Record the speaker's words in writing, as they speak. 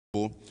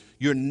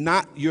you're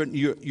not the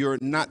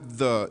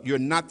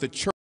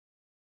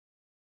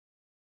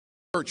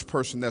church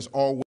person that's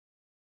always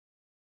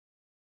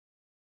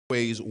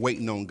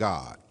waiting on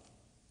God.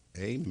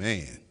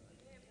 Amen.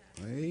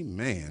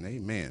 Amen.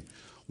 Amen.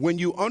 When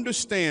you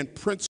understand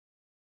principle,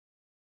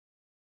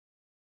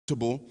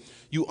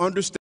 you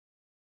understand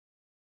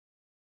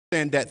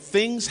that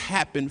things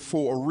happen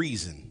for a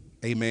reason.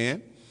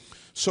 Amen.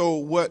 So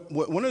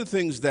one of the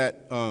things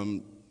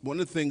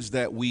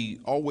that we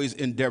always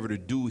endeavor to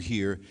do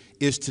here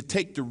is to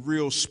take the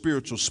real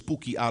spiritual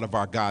spooky out of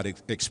our God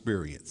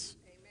experience.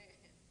 Amen.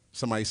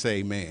 Somebody say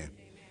amen. Amen.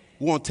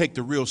 We want to take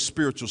the real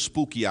spiritual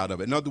spooky out of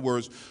it. In other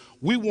words,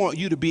 we want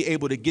you to be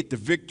able to get the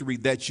victory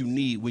that you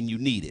need when you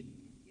need it.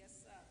 Yes,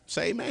 sir.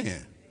 Say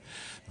amen.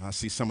 I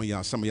see some of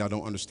y'all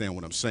don't understand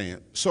what I'm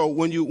saying. So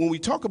when we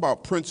talk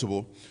about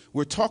principle,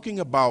 we're talking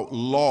about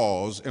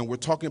laws, and we're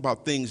talking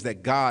about things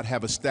that God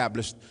have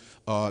established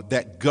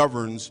that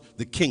governs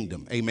the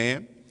kingdom.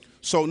 Amen.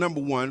 So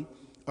number one,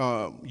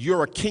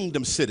 you're a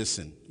kingdom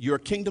citizen. You're a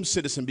kingdom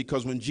citizen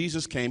because when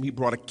Jesus came, he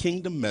brought a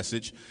kingdom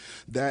message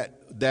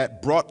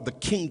that brought the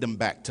kingdom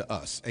back to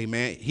us.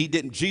 Amen.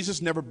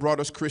 Jesus never brought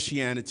us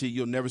Christianity.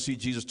 You'll never see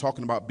Jesus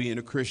talking about being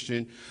a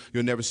Christian.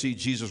 You'll never see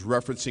Jesus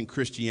referencing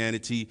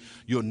Christianity.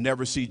 You'll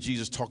never see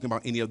Jesus talking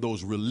about any of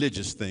those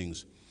religious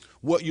things.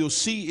 What you'll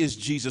see is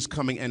Jesus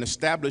coming and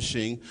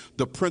establishing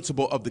the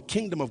principle of the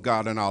kingdom of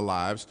God in our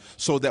lives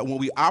so that when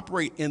we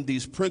operate in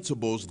these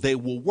principles, they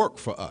will work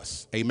for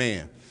us.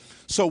 Amen.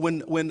 So when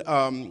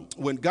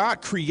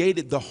God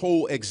created the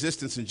whole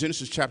existence in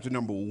Genesis chapter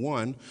number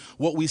 1,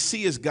 what we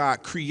see is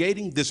God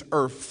creating this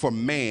earth for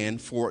man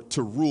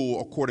to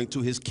rule according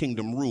to his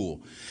kingdom rule.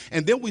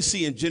 And then we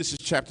see in Genesis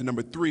chapter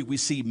number 3, we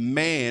see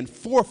man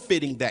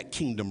forfeiting that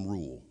kingdom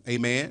rule.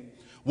 Amen.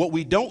 What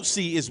we don't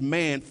see is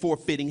man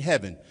forfeiting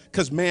heaven,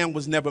 because man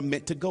was never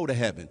meant to go to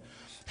heaven.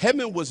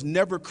 Heaven was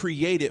never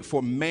created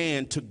for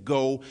man to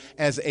go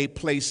as a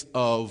place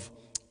of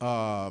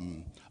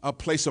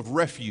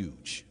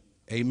refuge.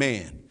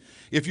 Amen.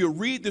 If you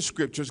read the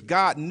scriptures,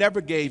 God never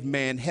gave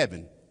man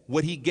heaven.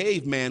 What he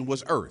gave man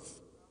was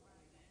earth.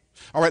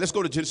 All right, let's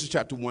go to Genesis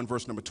chapter 1,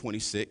 verse number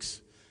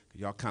 26.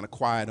 Y'all kind of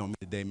quiet on me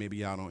today. Maybe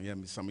y'all don't. Yeah,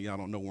 some of y'all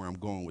don't know where I'm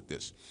going with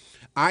this.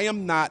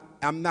 I'm not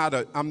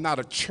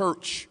a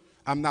church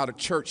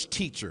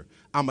teacher.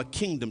 I'm a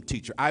kingdom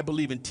teacher. I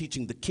believe in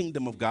teaching the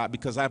kingdom of God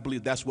because I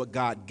believe that's what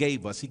God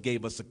gave us. He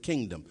gave us a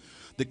kingdom.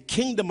 The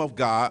kingdom of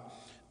God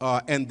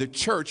and the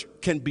church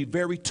can be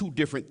two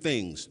different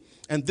things.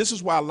 And this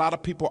is why a lot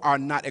of people are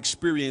not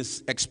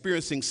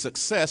experiencing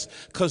success,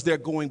 because they're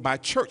going by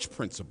church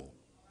principle.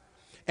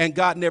 And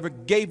God never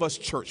gave us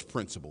church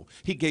principle.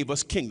 He gave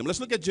us kingdom.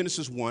 Let's look at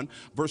Genesis 1,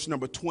 verse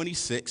number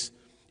 26.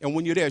 And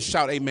when you're there,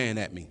 shout amen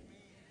at me.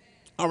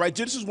 All right,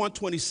 Genesis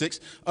 1:26.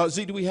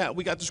 Z,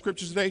 we got the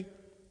scriptures today?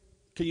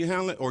 Can you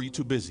handle it, or are you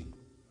too busy?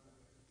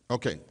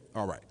 Okay,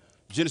 all right.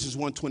 Genesis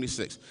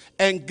 1:26.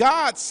 And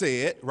God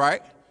said,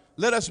 right,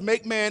 let us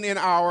make man in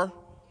our...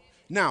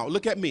 Now,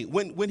 look at me.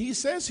 When he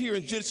says here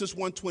in Genesis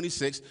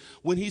 1:26,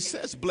 when he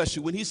says, bless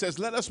you, when he says,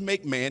 let us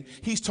make man,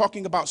 he's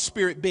talking about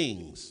spirit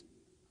beings.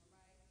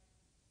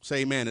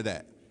 Say amen to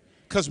that.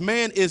 Because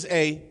man is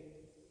okay,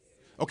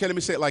 let me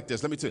say it like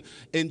this. Let me tell you.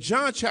 In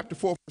John chapter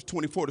 4, verse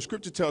 24, the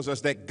scripture tells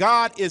us that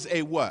God is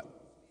a what?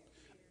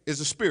 Is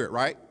a spirit,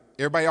 right?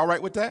 Everybody all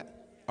right with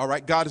that? All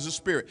right, God is a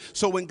spirit.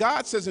 So when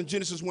God says in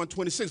Genesis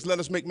 1:26, let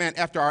us make man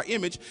after our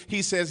image,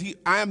 he says,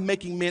 I am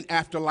making men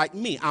after like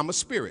me. I'm a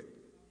spirit.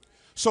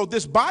 So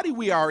this body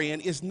we are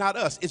in is not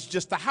us. It's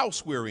just the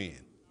house we're in.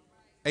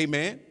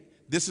 Amen.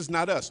 This is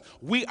not us.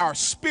 We are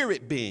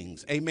spirit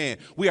beings. Amen.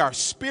 We are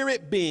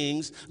spirit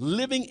beings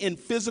living in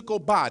physical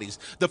bodies.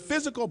 The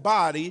physical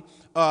body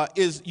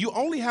you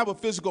only have a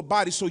physical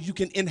body so you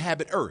can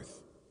inhabit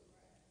earth.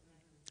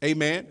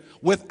 Amen.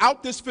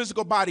 Without this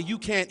physical body, you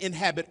can't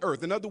inhabit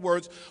earth. In other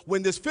words,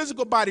 when this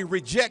physical body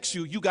rejects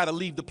you, you got to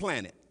leave the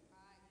planet.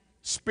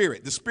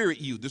 Spirit, the spirit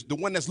you, the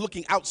one that's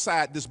looking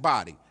outside this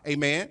body.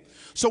 Amen.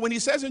 So when he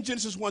says in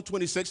Genesis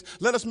 1:26,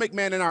 let us make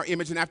man in our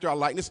image and after our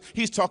likeness,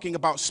 he's talking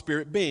about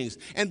spirit beings.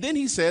 And then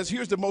he says,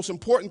 here's the most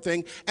important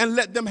thing, and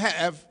let them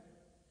have.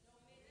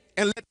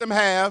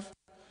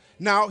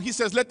 Now he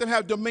says, let them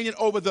have dominion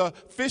over the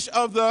fish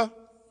over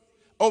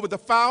the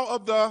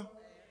fowl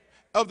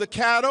of the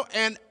cattle,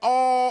 and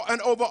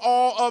over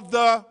all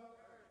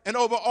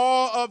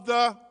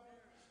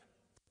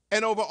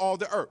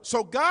the earth.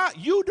 So God,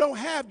 you don't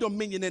have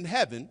dominion in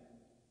heaven.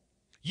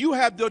 You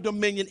have the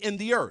dominion in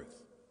the earth.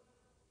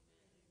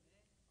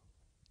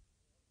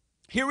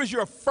 Here is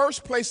your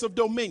first place of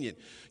dominion.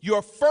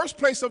 Your first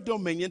place of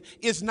dominion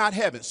is not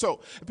heaven. So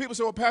people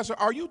say, well, Pastor,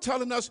 are you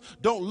telling us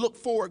don't look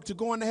forward to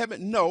going to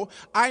heaven? No,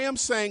 I am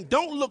saying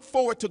don't look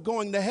forward to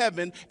going to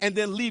heaven and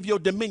then leave your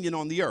dominion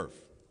on the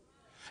earth.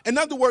 In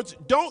other words,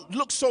 don't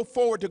look so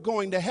forward to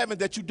going to heaven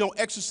that you don't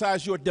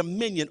exercise your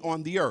dominion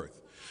on the earth.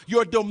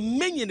 Your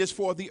dominion is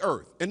for the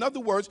earth. In other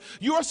words,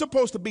 you are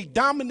supposed to be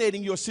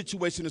dominating your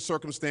situation and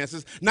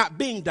circumstances, not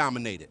being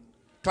dominated.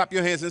 Clap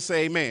your hands and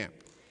say amen.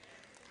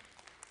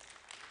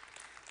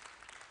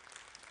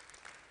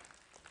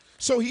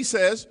 So he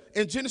says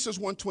in Genesis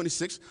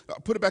 1:26,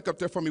 put it back up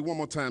there for me one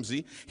more time,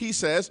 Z. He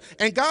says,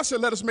 and God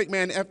said, let us make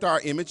man after our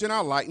image and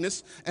our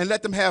likeness, and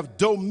let them have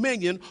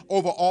dominion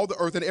over all the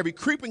earth and every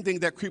creeping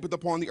thing that creepeth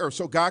upon the earth.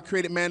 So God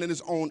created man in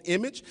his own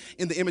image.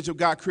 In the image of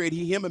God created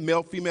he him, and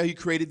male, female, he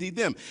created thee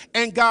them.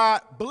 And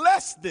God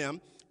blessed them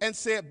and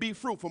said, be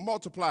fruitful,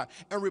 multiply,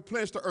 and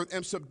replenish the earth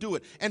and subdue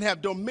it, and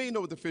have dominion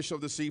over the fish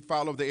of the sea,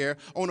 fowl of the air,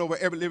 on over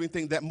every living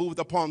thing that moveth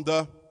upon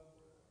the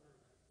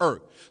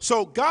earth.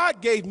 So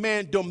God gave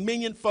man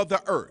dominion for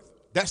the earth.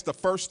 That's the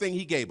first thing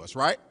he gave us,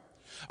 right?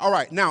 All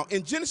right, now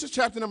in Genesis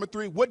chapter number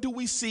 3, what do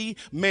we see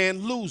man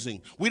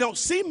losing? We don't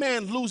see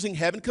man losing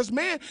heaven because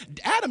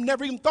Adam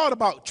never even thought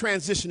about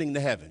transitioning to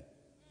heaven.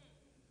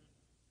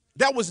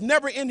 That was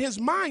never in his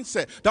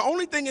mindset. The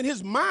only thing in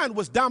his mind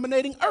was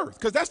dominating earth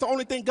because that's the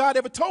only thing God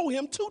ever told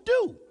him to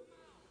do.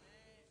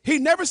 He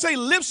never said,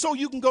 live so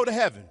you can go to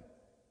heaven.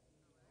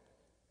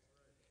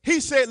 He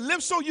said,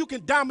 live so you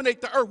can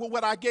dominate the earth with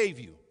what I gave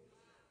you.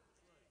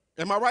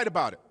 Am I right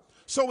about it?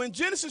 So in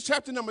Genesis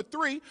chapter number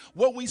 3,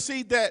 what we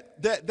see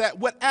that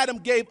what Adam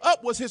gave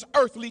up was his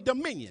earthly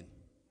dominion.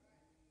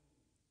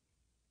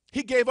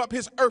 He gave up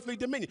his earthly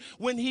dominion.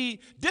 When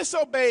he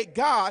disobeyed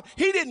God,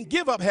 he didn't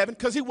give up heaven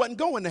because he wasn't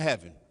going to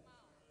heaven.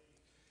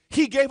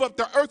 He gave up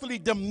the earthly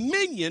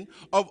dominion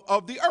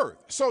of the earth.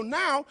 So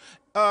now,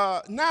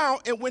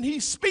 and when he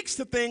speaks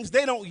to things,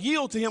 they don't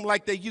yield to him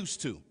like they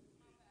used to.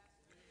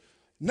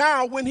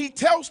 Now, when he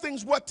tells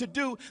things what to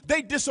do,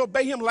 they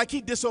disobey him like he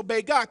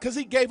disobeyed God because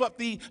he gave up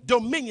the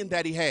dominion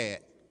that he had.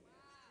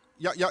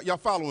 Y'all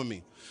following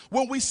me?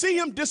 When we see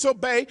him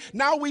disobey,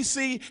 now we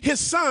see his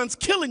sons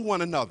killing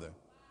one another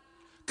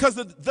because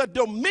the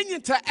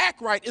dominion to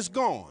act right is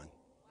gone.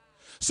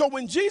 So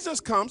when Jesus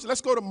comes,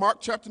 let's go to Mark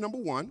chapter number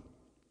 1.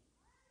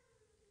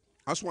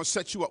 I just want to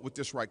set you up with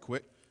this right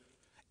quick.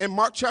 In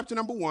Mark chapter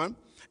number 1,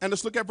 and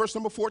let's look at verse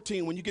number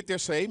 14. When you get there,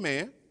 say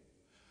amen.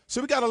 So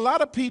we got a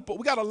lot of people,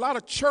 we got a lot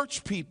of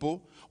church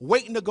people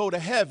waiting to go to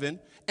heaven,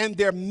 and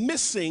they're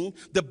missing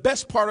the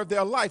best part of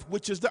their life,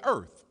 which is the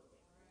earth.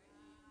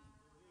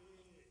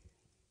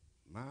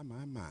 My.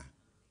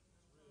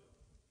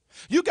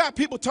 You got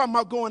people talking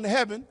about going to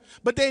heaven,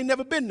 but they ain't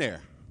never been there.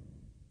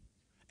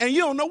 And you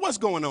don't know what's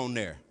going on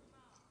there.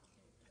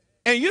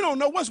 And you don't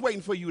know what's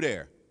waiting for you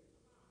there.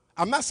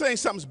 I'm not saying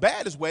something's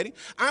bad is waiting.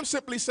 I'm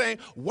simply saying,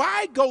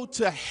 why go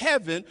to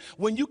heaven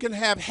when you can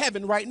have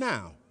heaven right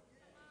now?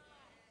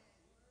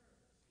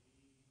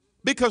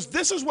 Because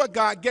this is what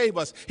God gave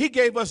us. He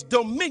gave us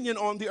dominion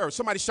on the earth.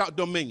 Somebody shout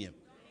dominion.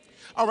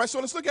 All right,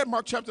 so let's look at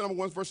Mark chapter number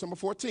 1, verse number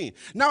 14.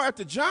 Now,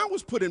 after John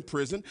was put in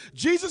prison,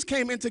 Jesus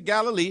came into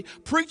Galilee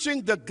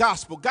preaching the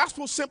gospel.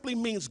 Gospel simply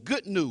means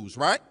good news,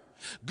 right?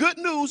 Good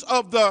news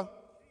of the...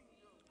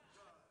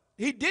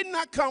 He did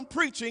not come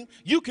preaching,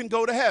 you can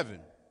go to heaven.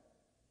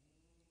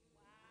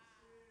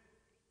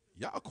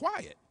 Y'all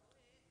quiet.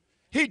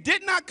 He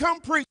did not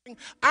come preaching,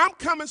 I'm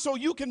coming so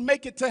you can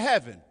make it to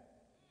heaven.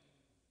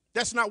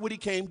 That's not what he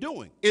came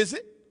doing, is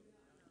it?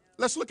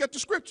 Let's look at the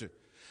scripture.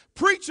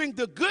 Preaching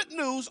the good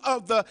news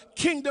of the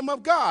kingdom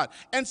of God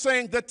and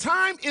saying the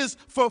time is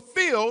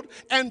fulfilled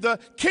and the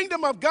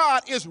kingdom of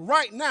God is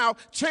right now.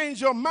 Change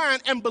your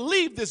mind and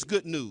believe this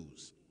good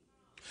news.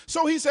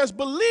 So he says,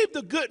 believe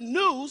the good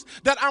news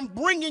that I'm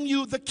bringing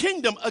you the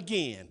kingdom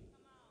again.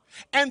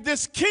 And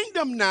this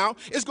kingdom now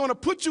is going to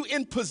put you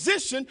in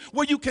position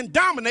where you can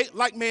dominate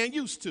like man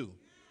used to.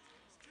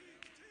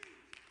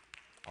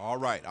 All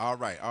right.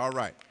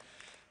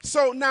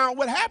 So now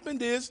what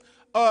happened is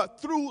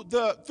through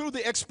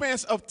the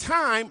expanse of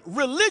time,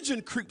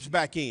 religion creeps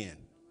back in.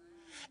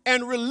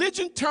 And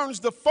religion turns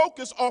the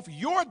focus off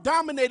your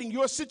dominating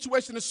your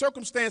situation and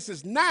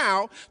circumstances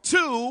now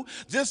to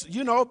just,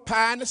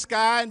 pie in the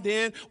sky and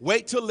then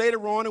wait till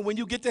later on. And when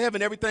you get to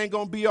heaven, everything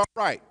going to be all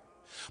right.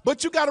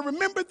 But you got to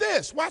remember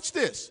this. Watch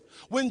this.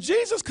 When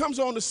Jesus comes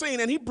on the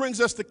scene and he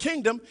brings us the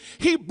kingdom,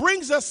 he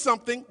brings us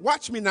something,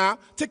 watch me now,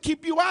 to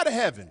keep you out of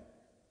heaven.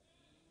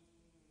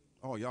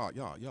 Oh, y'all.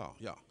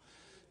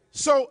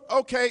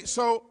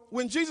 So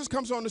when Jesus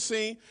comes on the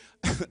scene,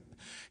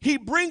 he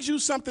brings you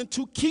something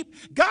to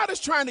keep. God is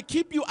trying to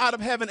keep you out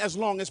of heaven as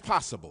long as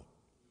possible.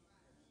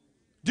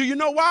 Do you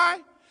know why?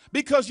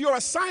 Because your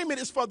assignment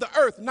is for the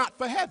earth, not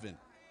for heaven.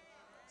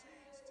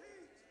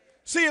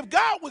 See, if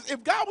God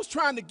was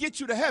trying to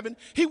get you to heaven,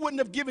 he wouldn't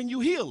have given you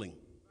healing.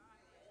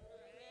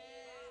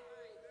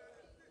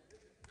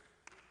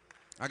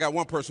 I got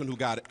one person who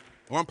got it.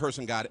 One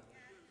person got it.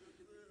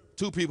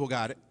 Two people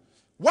got it.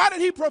 Why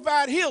did he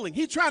provide healing?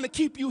 He's trying to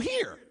keep you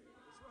here.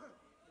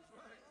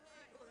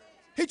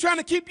 He's trying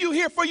to keep you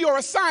here for your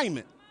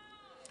assignment.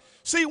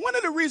 See, one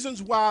of the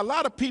reasons why a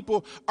lot of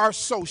people are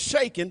so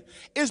shaken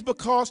is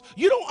because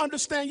you don't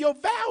understand your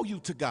value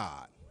to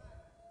God.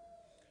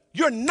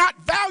 You're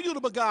not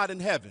valuable to God in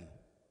heaven.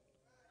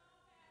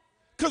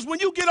 Because when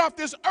you get off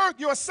this earth,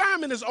 your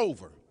assignment is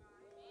over.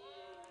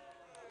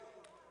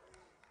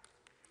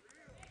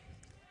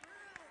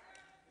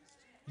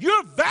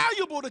 You're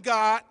valuable to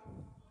God.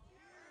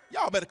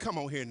 Y'all better come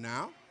on here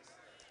now.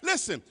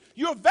 Listen,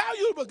 you're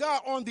valuable,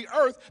 God, on the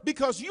earth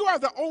because you are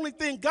the only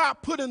thing God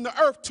put in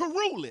the earth to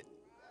rule it.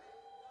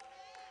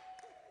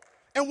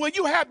 And when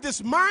you have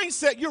this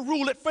mindset, you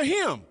rule it for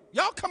him.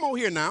 Y'all come on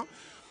here now.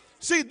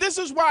 See, this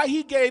is why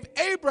he gave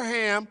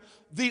Abraham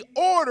the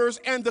orders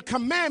and the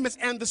commandments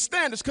and the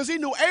standards, because he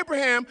knew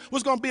Abraham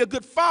was going to be a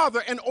good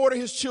father and order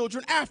his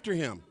children after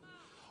him.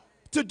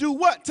 To do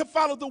what? To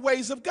follow the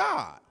ways of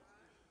God.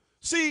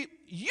 See,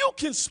 you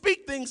can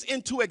speak things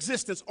into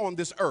existence on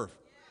this earth,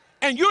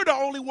 and you're the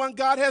only one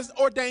God has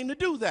ordained to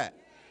do that.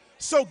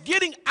 So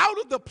getting out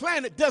of the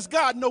planet does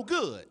God no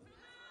good.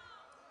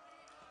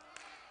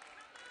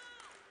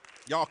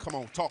 Y'all come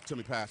on, talk to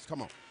me, Pastor,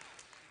 come on.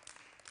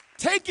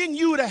 Taking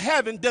you to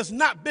heaven does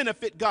not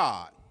benefit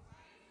God.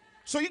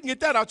 So you can get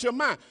that out your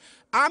mind.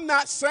 I'm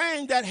not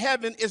saying that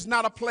heaven is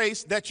not a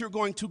place that you're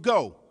going to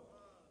go.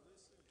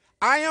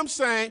 I am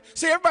saying,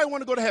 see, everybody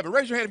want to go to heaven.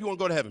 Raise your hand if you want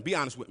to go to heaven. Be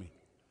honest with me.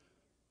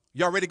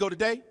 Y'all ready to go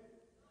today?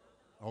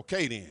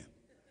 Okay then.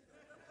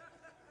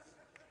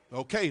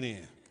 Okay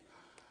then.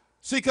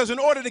 See, because in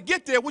order to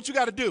get there, what you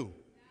got to do?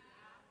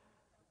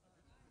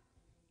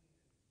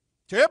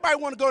 So everybody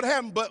want to go to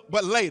heaven,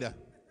 but later.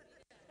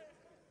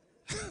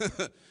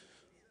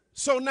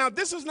 So now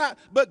this is not,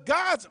 but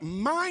God's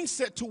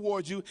mindset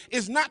towards you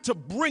is not to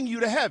bring you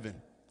to heaven.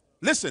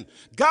 Listen,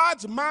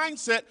 God's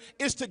mindset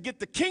is to get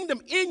the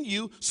kingdom in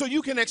you so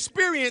you can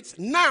experience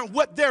now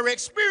what they're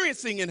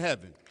experiencing in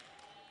heaven.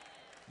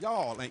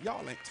 Y'all ain't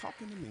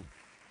talking to me.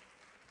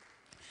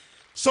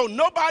 So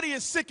nobody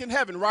is sick in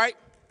heaven, right?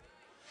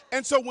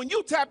 And so when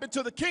you tap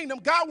into the kingdom,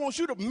 God wants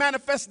you to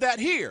manifest that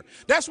here.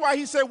 That's why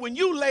he said when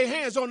you lay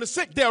hands on the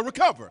sick, they'll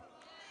recover.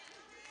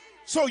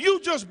 So you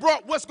just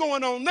brought what's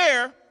going on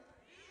there.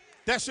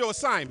 That's your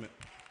assignment.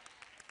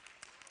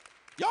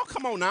 Y'all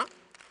come on now.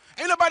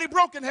 Ain't nobody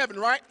broke in heaven,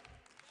 right?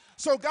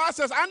 So God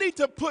says, I need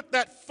to put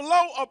that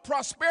flow of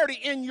prosperity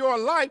in your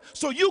life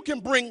so you can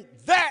bring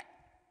that.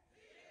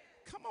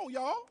 Come on,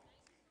 y'all.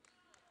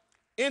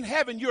 In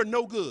heaven, you're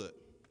no good.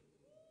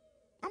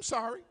 I'm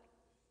sorry.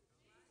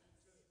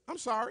 I'm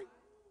sorry.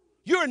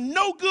 You're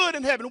no good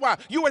in heaven. Why?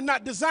 You are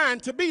not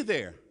designed to be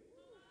there.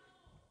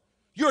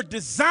 You're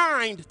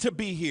designed to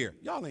be here.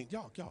 Y'all.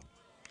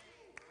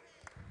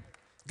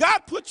 God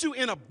put you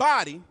in a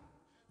body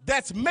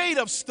that's made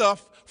of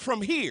stuff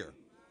from here.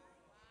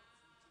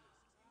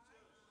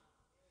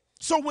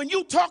 So when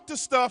you talk to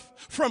stuff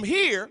from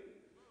here,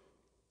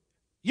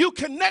 you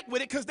connect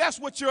with it because that's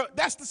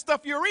the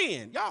stuff you're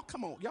in. Y'all,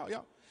 come on,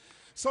 y'all.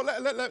 So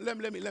let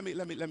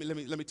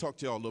me talk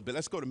to y'all a little bit.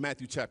 Let's go to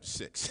Matthew chapter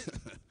 6.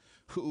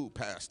 Ooh,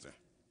 Pastor.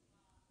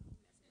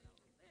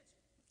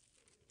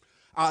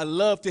 I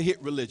love to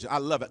hit religion. I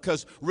love it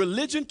because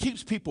religion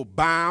keeps people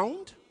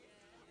bound.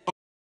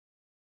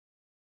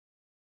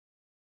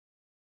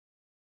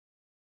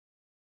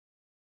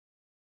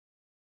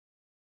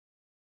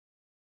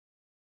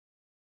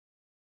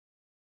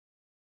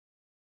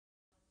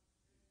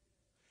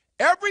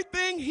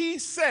 Everything he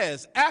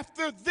says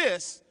after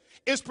this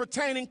is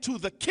pertaining to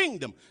the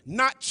kingdom,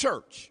 not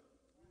church.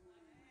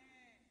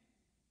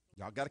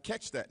 Y'all got to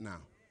catch that now.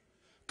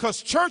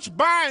 Because church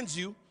binds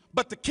you,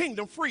 but the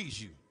kingdom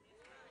frees you.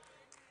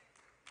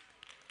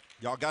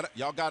 Y'all got it.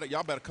 Y'all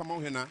better come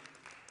on here now.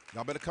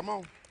 Y'all better come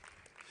on.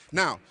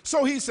 Now,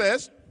 so he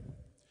says,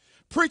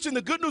 preaching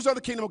the good news of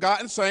the kingdom of God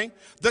and saying,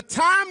 the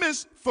time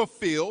is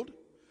fulfilled.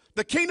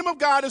 The kingdom of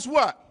God is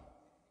what?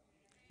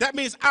 That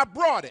means I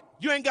brought it.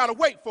 You ain't got to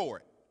wait for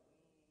it.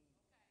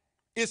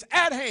 It's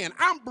at hand.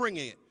 I'm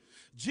bringing it.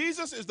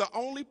 Jesus is the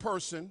only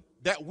person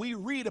that we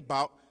read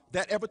about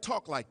that ever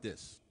talked like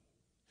this.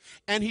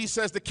 And he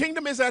says the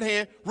kingdom is at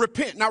hand.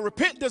 Repent. Now,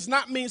 repent does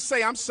not mean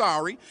say I'm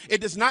sorry. It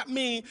does not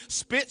mean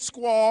spit,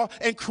 squall,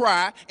 and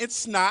cry and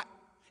snot.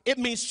 It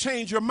means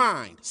change your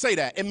mind. Say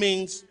that. It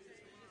means,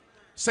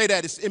 say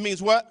that. It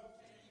means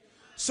what?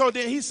 So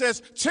then he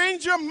says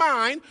change your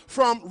mind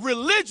from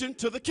religion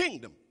to the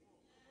kingdom.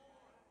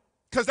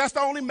 Because that's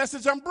the only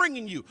message I'm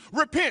bringing you.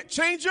 Repent.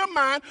 Change your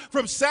mind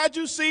from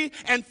Sadducee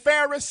and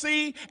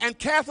Pharisee and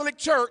Catholic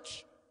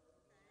Church.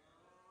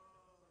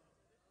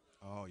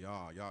 Oh,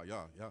 y'all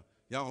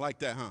don't like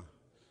that, huh?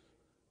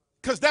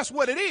 Because that's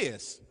what it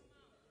is.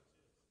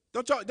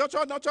 Don't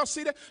y'all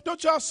see that?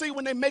 Don't y'all see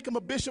when they make him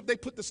a bishop, they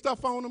put the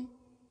stuff on him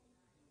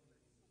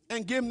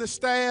and give him the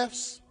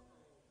staffs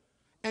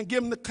and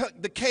give him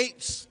the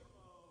capes?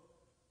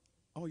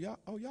 Oh, y'all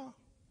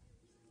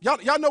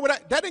know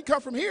what that didn't come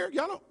from here.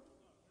 Y'all don't.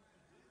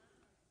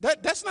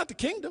 That's not the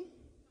kingdom.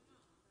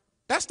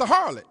 That's the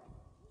harlot.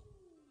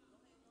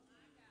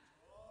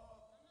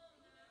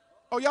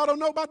 Oh, y'all don't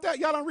know about that?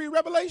 Y'all don't read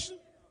Revelation?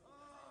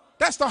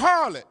 That's the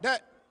harlot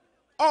that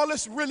all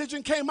this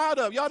religion came out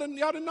of. Y'all didn't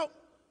know?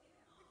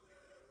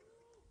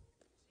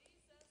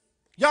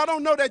 Y'all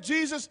don't know that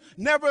Jesus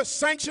never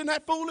sanctioned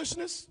that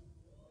foolishness?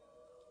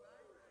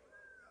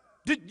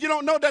 You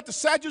don't know that the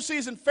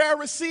Sadducees and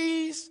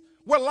Pharisees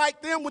were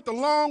like them with the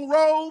long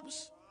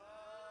robes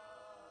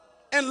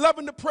and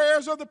loving the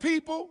prayers of the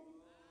people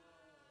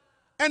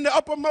and the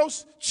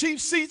uppermost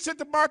chief seats at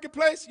the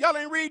marketplace? Y'all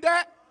ain't read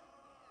that?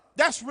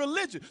 That's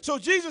religion. So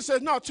Jesus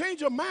says, no,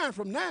 change your mind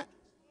from that.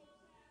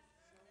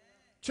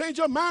 Change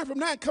your mind from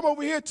that. Come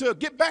over here to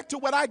get back to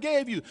what I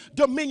gave you,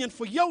 dominion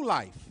for your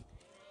life.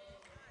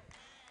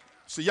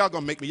 So y'all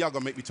gonna make me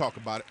talk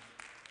about it.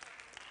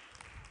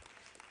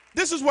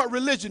 This is what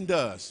religion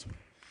does.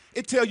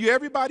 It tells you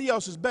everybody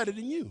else is better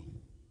than you.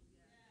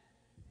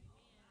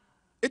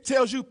 It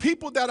tells you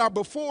people that are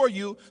before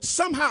you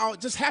somehow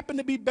just happen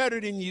to be better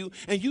than you,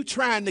 and you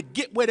trying to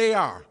get where they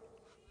are.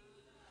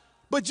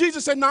 But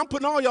Jesus said, no, I'm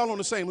putting all y'all on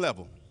the same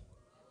level.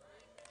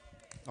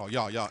 Oh,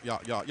 y'all.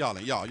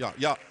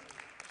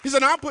 He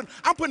said, no,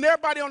 I'm putting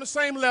everybody on the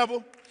same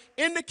level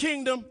in the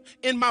kingdom,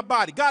 in my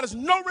body. God is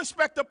no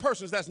respecter of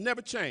persons. That's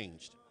never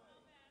changed.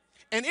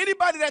 And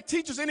anybody that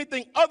teaches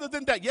anything other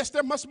than that, yes,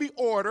 there must be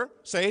order.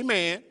 Say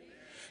amen.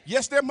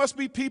 Yes, there must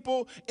be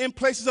people in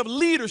places of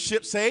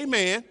leadership. Say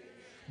amen.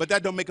 But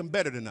that don't make them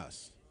better than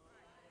us.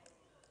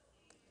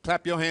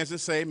 Clap your hands and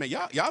say amen.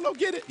 Y'all don't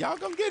get it. Y'all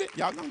gonna get it.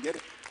 Y'all gonna get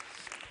it.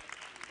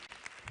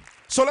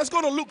 So let's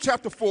go to Luke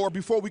chapter 4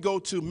 before we go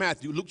to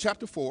Matthew. Luke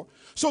chapter 4.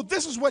 So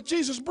this is what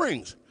Jesus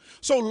brings.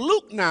 So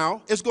Luke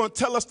now is going to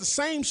tell us the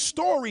same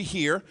story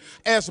here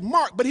as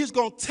Mark, but he's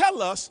going to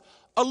tell us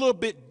a little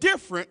bit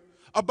different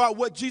about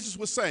what Jesus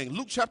was saying.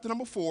 Luke chapter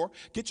number 4.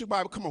 Get your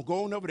Bible. Come on,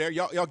 go on over there.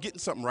 Y'all getting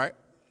something, right?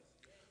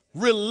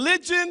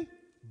 Religion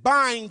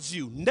binds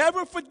you.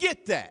 Never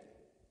forget that.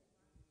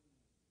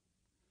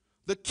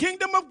 The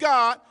kingdom of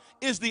God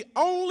is the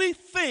only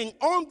thing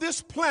on this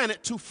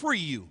planet to free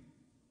you.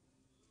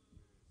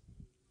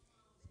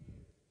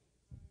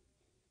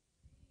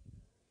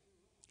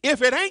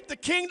 If it ain't the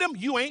kingdom,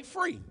 you ain't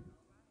free.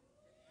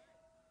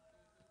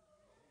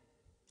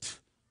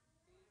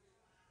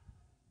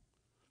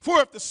 For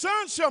if the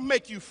Son shall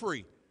make you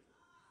free,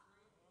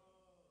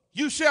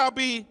 you shall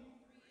be.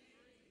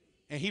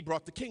 And he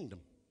brought the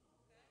kingdom.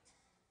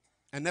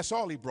 And that's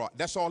all he brought.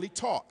 That's all he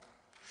taught.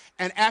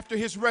 And after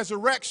his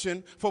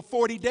resurrection for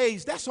 40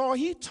 days, that's all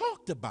he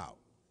talked about.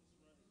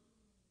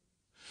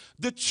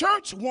 The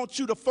church wants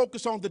you to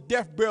focus on the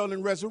death, burial,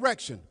 and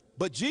resurrection.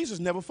 But Jesus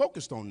never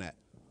focused on that.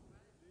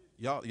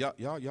 Y'all.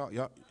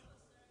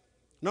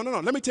 No.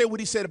 Let me tell you what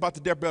he said about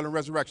the death, burial, and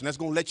resurrection. That's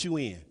going to let you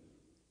in.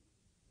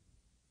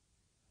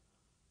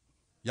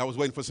 Y'all was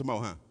waiting for some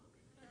more, huh?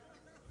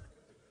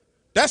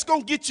 That's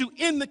going to get you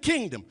in the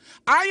kingdom.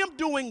 I am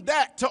doing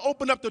that to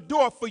open up the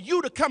door for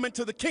you to come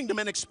into the kingdom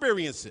and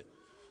experience it.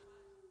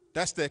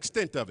 That's the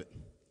extent of it.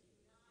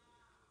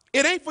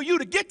 It ain't for you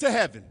to get to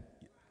heaven.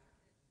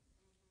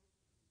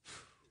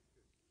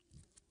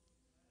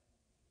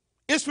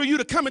 It's for you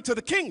to come into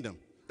the kingdom.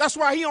 That's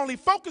why he only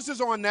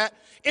focuses on that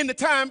in the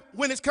time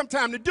when it's come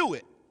time to do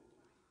it.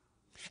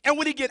 And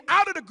when he get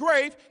out of the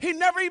grave, he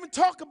never even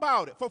talk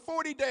about it. For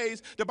 40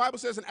 days, the Bible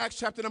says in Acts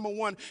chapter number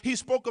 1, he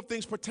spoke of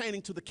things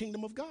pertaining to the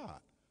kingdom of God.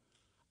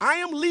 I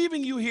am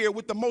leaving you here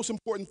with the most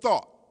important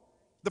thought.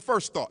 The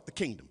first thought, the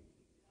kingdom.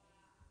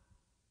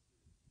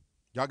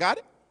 Y'all got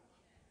it?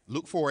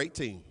 Luke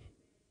 4:18.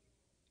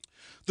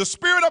 The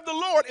Spirit of the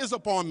Lord is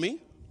upon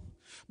me,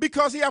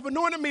 because he hath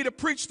anointed me to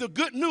preach the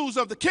good news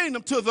of the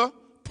kingdom to the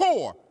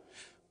poor.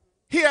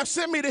 He hath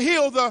sent me to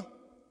heal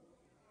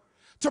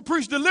to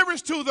preach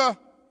deliverance to the,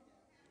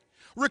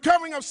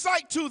 recovering of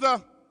sight to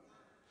the,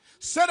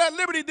 set at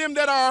liberty them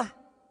that are,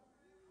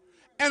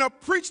 and to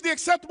preach the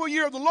acceptable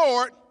year of the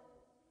Lord,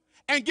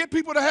 and get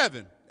people to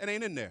heaven. It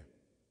ain't in there.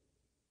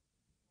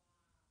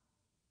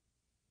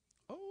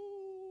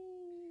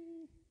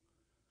 Oh,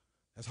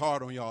 that's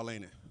hard on y'all,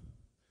 ain't it?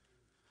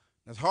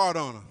 That's hard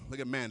on her. Look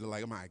at Amanda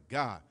like, oh my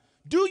God.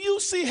 Do you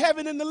see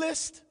heaven in the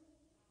list?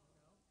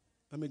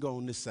 Let me go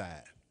on this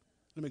side.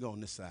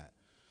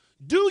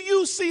 Do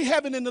you see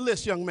heaven in the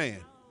list, young man?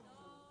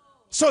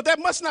 So that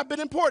must not have been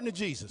important to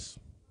Jesus.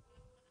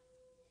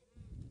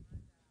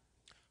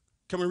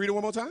 Can we read it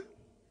one more time?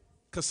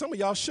 Because some of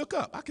y'all shook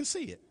up. I can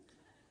see it.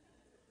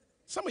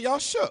 Some of y'all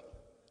shook.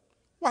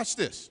 Watch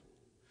this.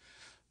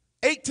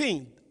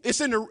 18.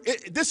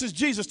 This is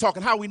Jesus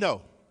talking. How we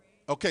know?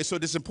 Okay, so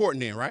this is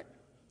important then, right?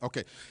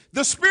 Okay.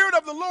 The Spirit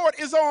of the Lord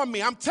is on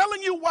me. I'm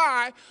telling you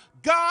why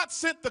God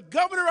sent the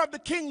governor of the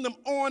kingdom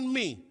on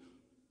me.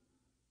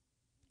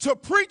 To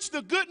preach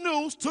the good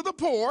news to the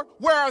poor.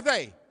 Where are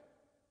they?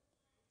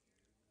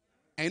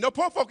 Ain't no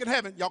poor folk in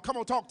heaven. Y'all come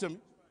on, talk to me.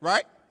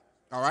 Right?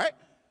 All right.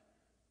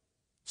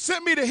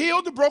 Sent me to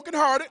heal the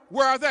brokenhearted.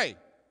 Where are they?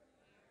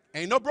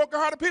 Ain't no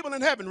brokenhearted people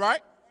in heaven,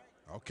 right?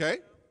 Okay.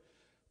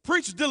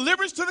 Preach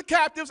deliverance to the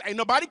captives. Ain't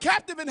nobody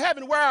captive in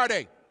heaven. Where are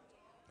they?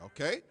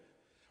 Okay.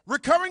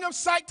 Recovering of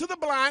sight to the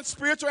blind,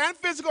 spiritual and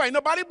physical. Ain't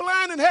nobody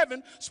blind in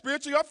heaven,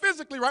 spiritually or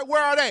physically, right?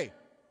 Where are they?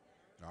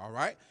 All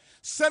right.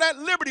 Set at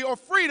liberty or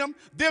freedom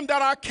them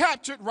that are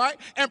captured, right?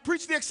 And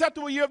preach the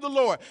acceptable year of the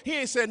Lord. He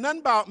ain't said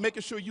nothing about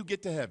making sure you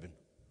get to heaven.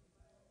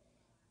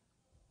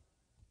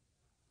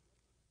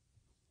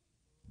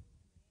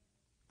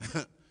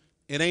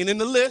 It ain't in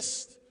the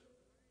list.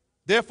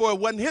 Therefore, it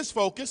wasn't his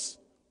focus.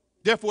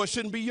 Therefore, it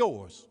shouldn't be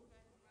yours.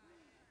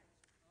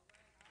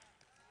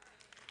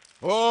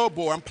 Oh,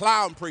 boy, I'm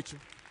plowing, preacher.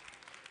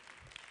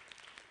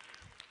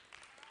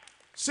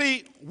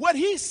 See, what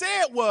he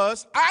said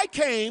was, I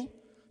came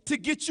to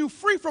get you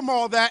free from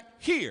all that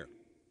here.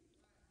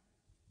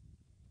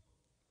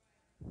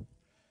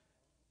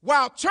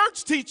 While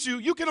church teach you,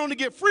 you can only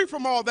get free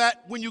from all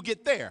that when you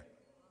get there.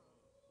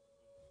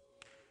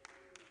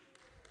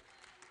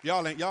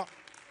 Y'all.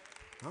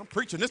 I'm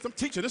preaching this. I'm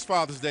teaching this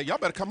Father's Day. Y'all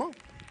better come on.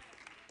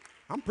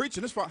 I'm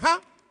preaching this. Huh?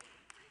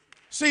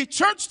 See,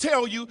 church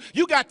tell you,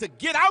 you got to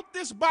get out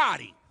this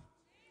body.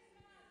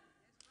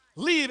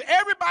 Leave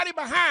everybody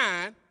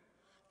behind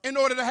in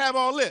order to have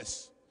all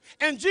this.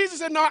 And Jesus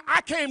said, no,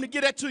 I came to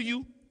get that to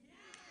you.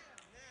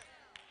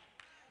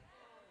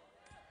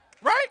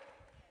 Right?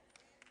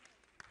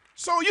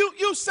 So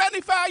you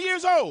 75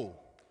 years old.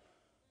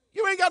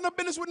 You ain't got no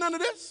business with none of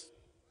this.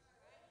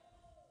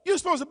 You're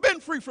supposed to have been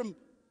free from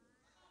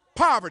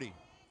poverty.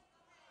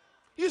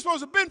 You're supposed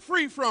to have been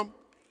free from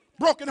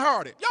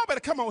brokenhearted. Y'all better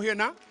come on here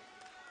now.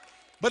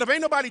 But if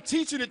ain't nobody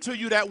teaching it to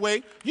you that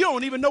way, you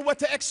don't even know what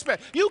to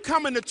expect. You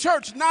come into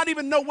church not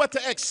even know what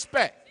to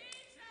expect.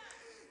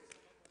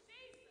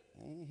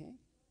 Mm-hmm.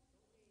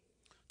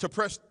 To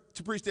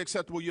preach the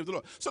acceptable year of the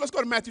Lord. So let's go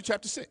to Matthew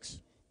chapter 6.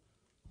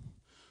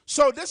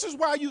 So this is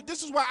why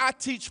I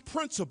teach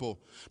principle,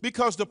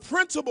 because the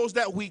principles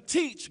that we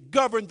teach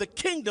govern the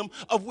kingdom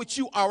of which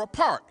you are a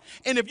part.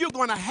 And if you're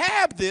going to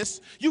have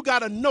this, you got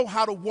to know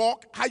how to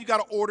walk, how you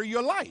got to order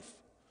your life.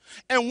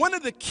 And one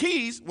of the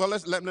keys, well,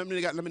 let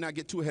me not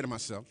get too ahead of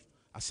myself.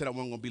 I said I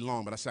wasn't going to be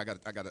long, but I said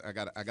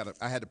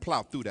I had to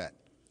plow through that.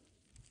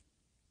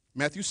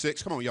 Matthew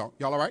 6, come on, y'all.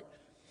 Y'all all right?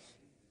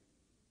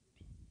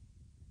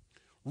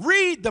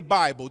 Read the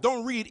Bible,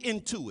 don't read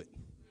into it.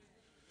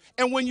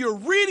 And when you're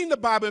reading the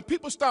Bible and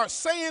people start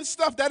saying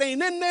stuff that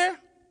ain't in there,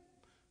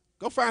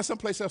 go find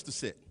someplace else to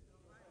sit.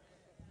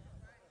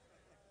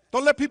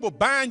 Don't let people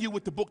bind you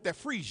with the book that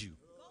frees you.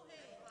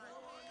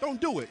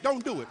 Don't do it.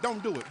 Don't do it.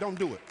 Don't do it. Don't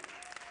do it.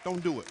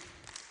 Don't do it.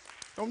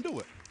 Don't do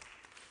it.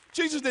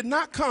 Jesus did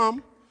not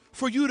come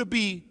for you to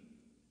be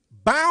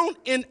bound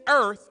in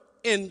earth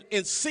in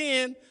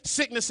sin,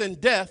 sickness, and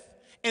death,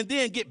 and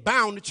then get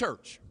bound to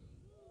church.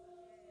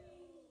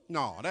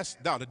 No,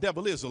 the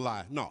devil is a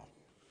lie.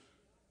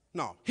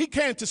 No, he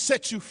came to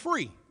set you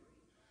free.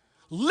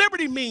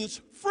 Liberty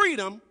means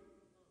freedom,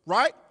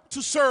 right?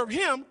 To serve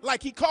him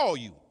like he called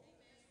you.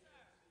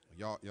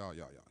 Y'all.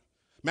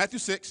 Matthew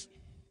 6,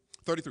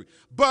 33.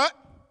 But,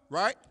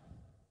 right?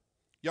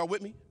 Y'all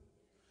with me?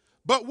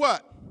 But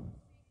what?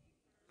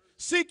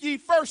 Seek ye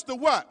first the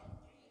what?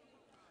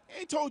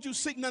 He ain't told you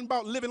seek nothing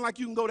about living like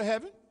you can go to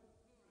heaven.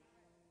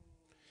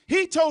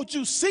 He told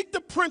you seek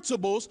the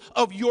principles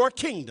of your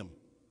kingdom.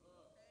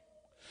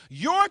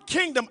 Your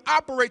kingdom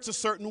operates a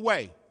certain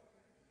way.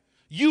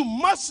 You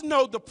must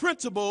know the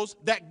principles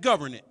that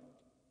govern it.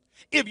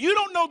 If you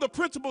don't know the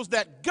principles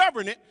that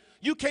govern it,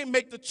 you can't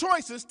make the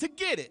choices to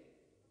get it.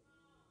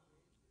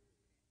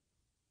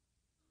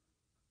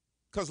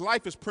 Because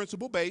life is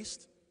principle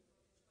based.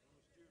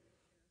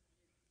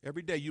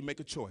 Every day you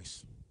make a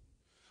choice.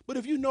 But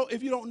if you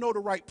don't know the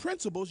right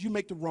principles, you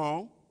make the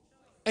wrong,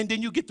 and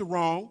then you get the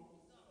wrong.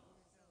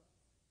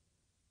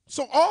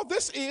 So all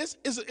this is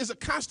a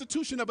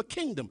constitution of a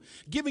kingdom,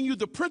 giving you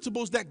the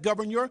principles that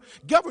govern your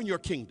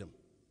kingdom,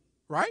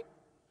 right?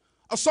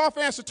 A soft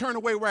answer turn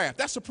away wrath.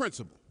 That's a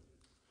principle.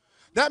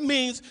 That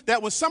means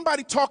that when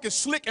somebody talking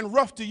slick and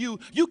rough to you,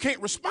 you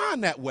can't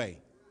respond that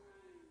way.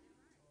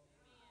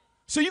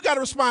 So you got to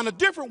respond a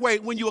different way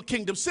when you're a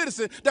kingdom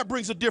citizen that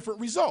brings a different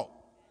result.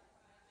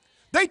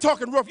 They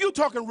talking rough, you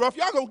talking rough,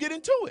 y'all gonna get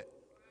into it.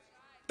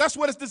 That's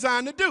what it's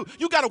designed to do.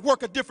 You got to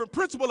work a different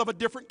principle of a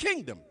different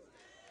kingdom.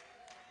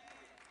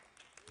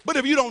 But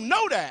if you don't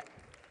know that,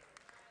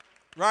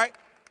 right?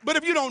 But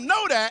if you don't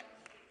know that,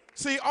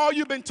 see, all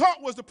you've been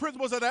taught was the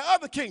principles of that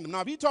other kingdom.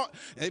 Now, this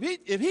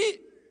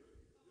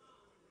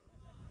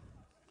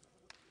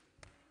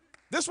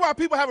is why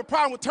people have a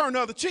problem with turn the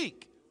other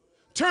cheek.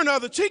 Turn the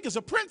other cheek is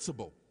a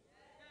principle.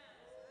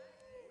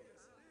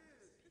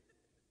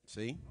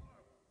 See?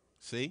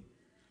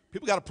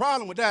 People got a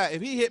problem with that.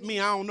 If he hit me,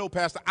 I don't know,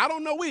 Pastor. I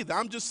don't know either.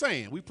 I'm just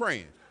saying, we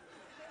praying.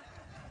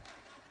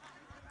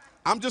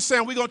 I'm just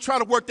saying we're going to try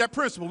to work that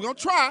principle. We're going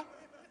to try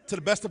to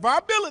the best of our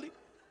ability.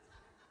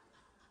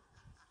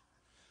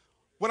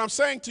 What I'm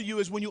saying to you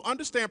is when you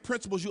understand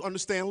principles, you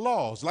understand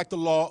laws, like the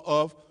law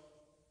of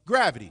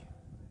gravity.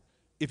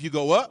 If you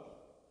go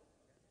up,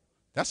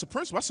 that's a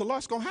principle. That's a law.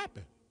 It's going to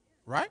happen,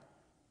 right?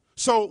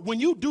 So when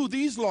you do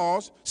these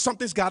laws,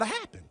 something's got to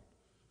happen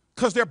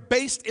because they're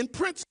based in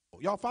principle.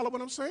 Y'all follow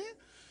what I'm saying?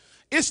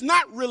 It's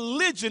not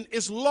religion,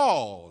 it's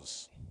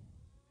laws.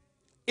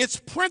 It's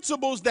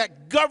principles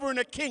that govern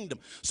a kingdom.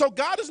 So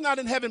God is not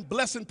in heaven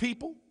blessing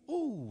people.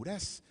 Ooh,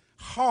 that's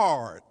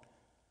hard.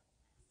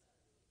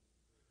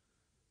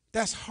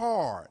 That's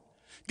hard.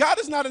 God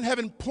is not in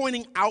heaven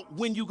pointing out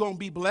when you're going to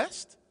be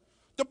blessed.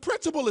 The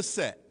principle is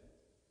set.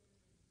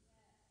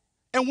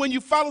 And when you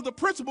follow the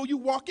principle, you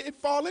walk it and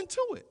fall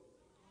into it.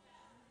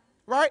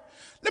 Right?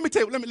 Let me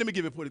tell you, let me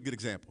give you a good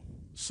example.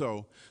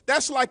 So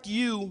that's like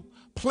you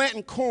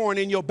planting corn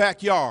in your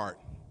backyard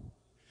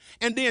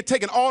and then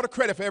taking all the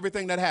credit for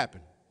everything that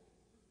happened.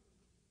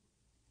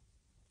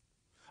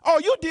 All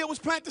you did was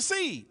plant the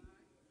seed.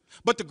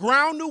 But the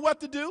ground knew what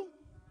to do.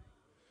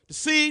 The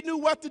seed knew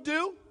what to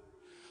do.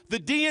 The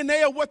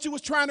DNA of what you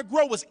was trying to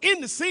grow was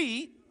in the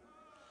seed.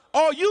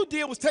 All you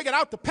did was take it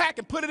out the pack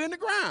and put it in the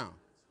ground.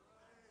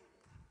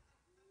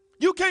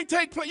 You can't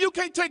take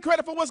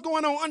credit for what's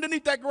going on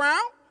underneath that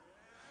ground.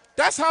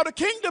 That's how the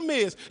kingdom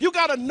is. You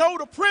got to know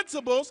the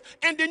principles,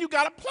 and then you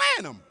got to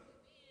plant them.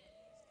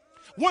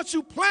 Once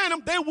you plant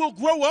them, they will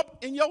grow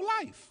up in your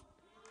life.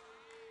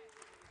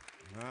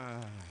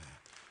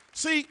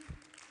 See,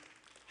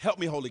 help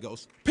me, Holy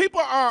Ghost. People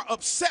are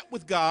upset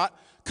with God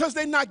because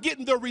they're not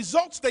getting the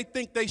results they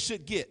think they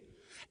should get.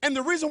 And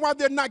the reason why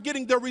they're not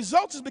getting the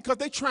results is because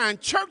they're trying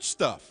church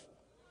stuff.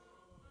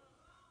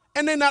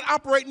 And they're not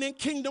operating in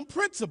kingdom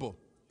principle.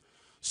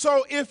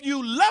 So if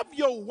you love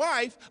your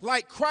wife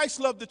like Christ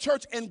loved the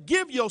church and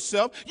give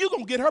yourself, you're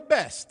going to get her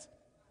best.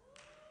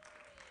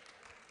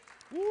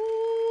 Woo.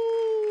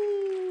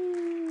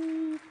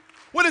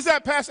 What is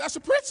that, Pastor? That's a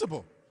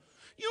principle.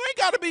 You ain't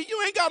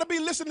got to be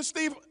listening to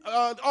Steve,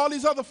 all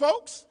these other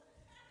folks.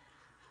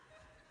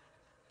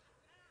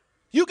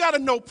 You got to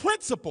know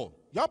principle.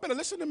 Y'all better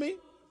listen to me.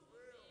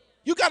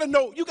 You got to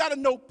know.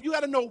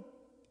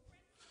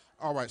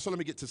 All right, so let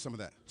me get to some of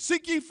that.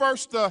 Seek ye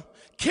first the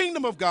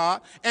kingdom of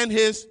God and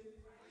his.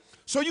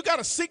 So you got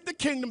to seek the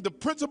kingdom, the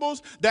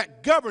principles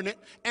that govern it,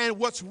 and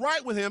what's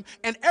right with him,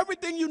 and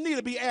everything you need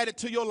to be added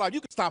to your life.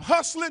 You can stop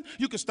hustling.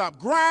 You can stop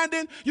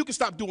grinding. You can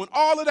stop doing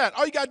all of that.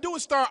 All you got to do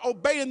is start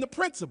obeying the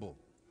principle.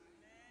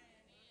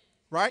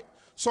 Right?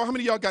 So how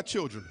many of y'all got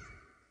children?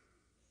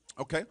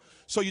 Okay.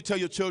 So you tell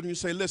your children, you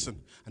say,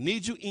 listen, I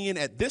need you in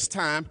at this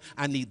time.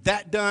 I need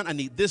that done. I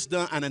need this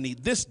done. And I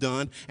need this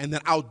done. And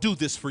then I'll do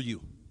this for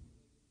you.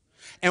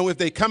 And if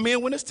they come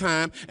in when it's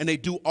time and they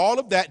do all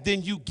of that,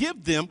 then you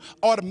give them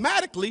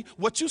automatically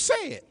what you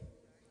said.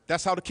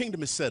 That's how the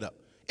kingdom is set up.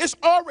 It's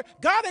already,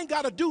 God ain't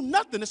got to do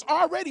nothing. It's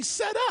already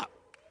set up.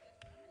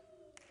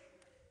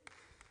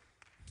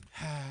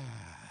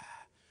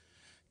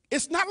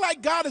 It's not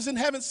like God is in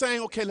heaven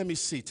saying, okay, let me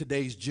see,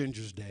 today's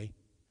Ginger's day.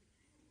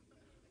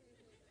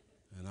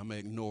 And I'm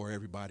going to ignore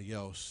everybody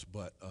else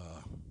but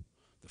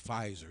the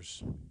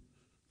Pfizers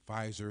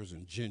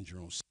and Ginger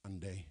on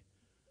Sunday.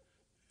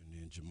 And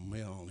then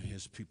Jamel and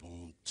his people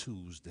on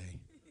Tuesday.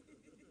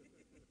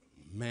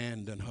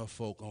 Manda and her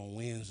folk on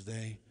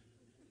Wednesday.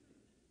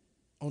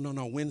 Oh,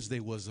 no, Wednesday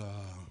was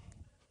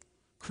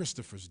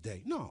Christopher's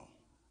day. No.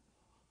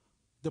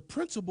 The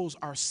principles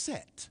are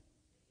set.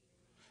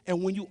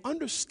 And when you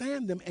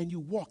understand them and you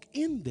walk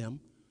in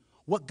them,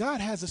 what God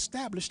has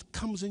established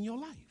comes in your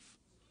life.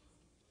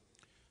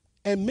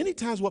 And many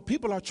times what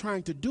people are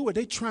trying to do is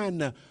they're trying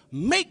to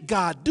make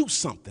God do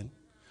something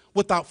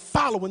without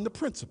following the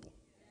principle.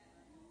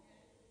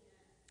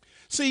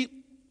 See,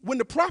 when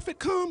the prophet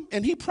come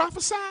and he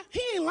prophesy,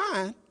 he ain't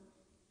lying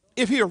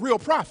if he a real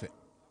prophet.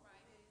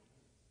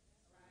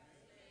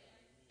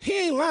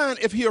 He ain't lying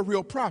if he a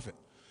real prophet.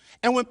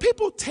 And when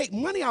people take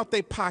money out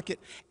their pocket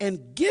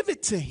and give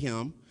it to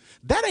him,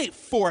 that ain't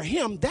for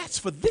him, that's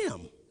for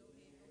them.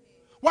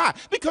 Why?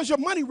 Because your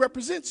money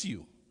represents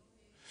you.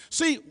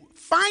 See,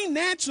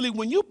 financially,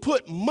 when you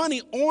put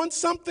money on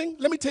something,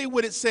 let me tell you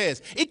what it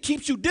says. It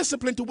keeps you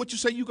disciplined to what you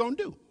say you're going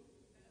to do.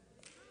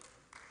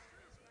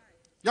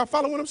 Y'all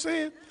follow what I'm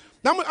saying?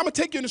 Now, I'm going to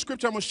take you in the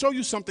scripture. I'm going to show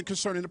you something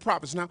concerning the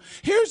prophets. Now,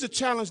 here's the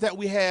challenge that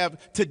we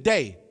have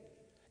today.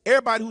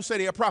 Everybody who say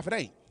they're a prophet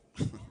ain't.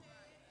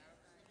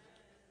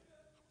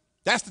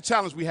 That's the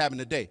challenge we have in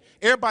the day.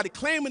 Everybody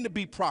claiming to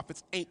be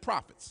prophets ain't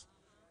prophets.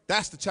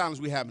 That's the challenge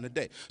we have in the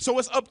day. So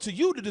it's up to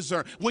you to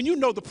discern. When you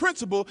know the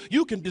principle,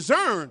 you can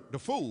discern the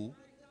fool.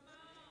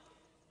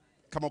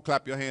 Come on,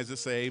 clap your hands and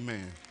say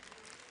amen.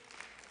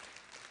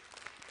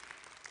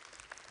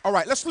 All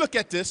right, let's look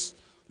at this.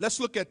 Let's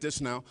look at this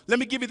now. Let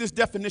me give you this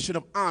definition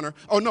of honor.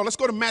 Oh, no, let's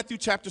go to Matthew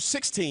chapter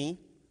 16.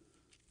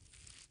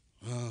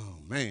 Oh,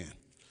 man.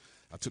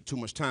 I took too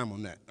much time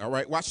on that. All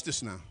right, watch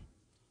this now.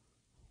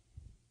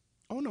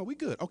 Oh, no, we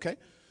good. Okay.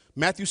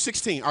 Matthew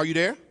 16. Are you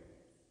there?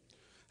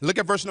 Look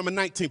at verse number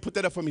 19. Put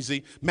that up for me,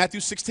 Z.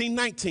 Matthew 16,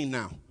 19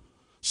 now.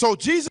 So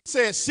Jesus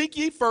says, seek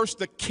ye first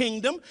the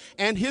kingdom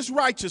and his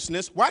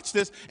righteousness. Watch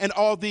this. And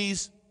all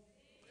these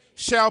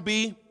shall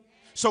be.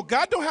 So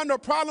God don't have no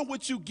problem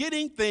with you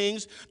getting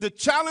things. The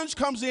challenge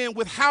comes in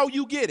with how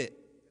you get it.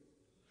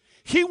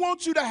 He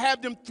wants you to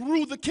have them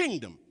through the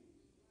kingdom.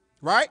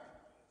 Right?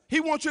 He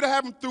wants you to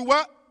have them through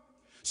what?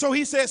 So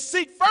he says,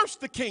 seek first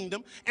the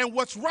kingdom and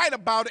what's right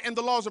about it and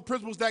the laws and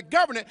principles that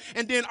govern it.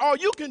 And then all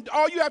you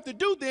have to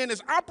do then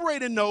is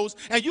operate in those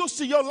and you'll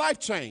see your life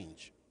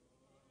change.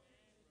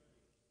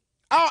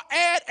 I'll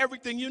add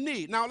everything you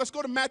need. Now let's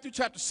go to Matthew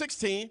chapter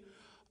 16.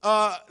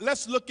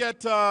 Let's look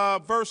at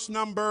verse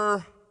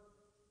number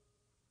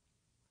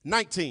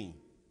 19.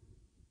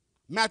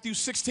 Matthew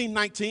 16,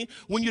 19.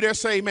 When you're there,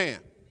 say amen.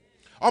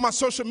 All my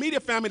social media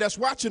family that's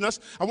watching us,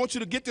 I want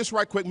you to get this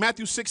right quick.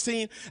 Matthew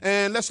 16,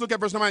 and let's look at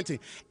verse 19.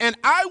 And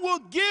I will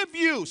give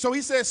you, so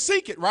he says,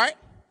 seek it, right?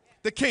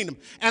 The kingdom.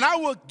 And I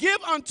will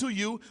give unto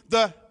you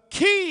the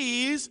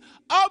keys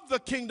of the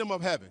kingdom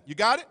of heaven. You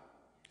got it?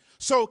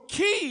 So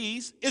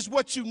keys is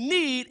what you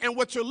need and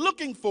what you're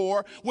looking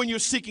for when you're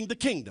seeking the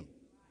kingdom.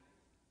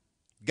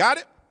 Got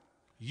it?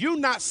 You're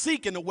not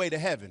seeking the way to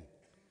heaven.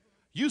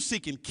 You're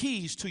seeking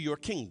keys to your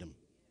kingdom.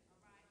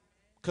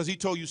 Because he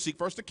told you, seek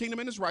first the kingdom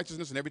and his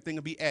righteousness, and everything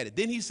will be added.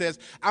 Then he says,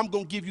 I'm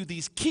going to give you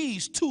these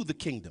keys to the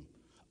kingdom,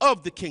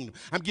 of the kingdom.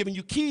 I'm giving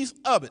you keys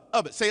of it,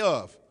 say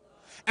of.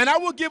 And I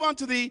will give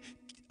unto thee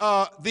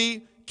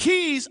the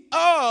keys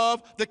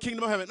of the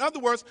kingdom of heaven. In other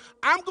words,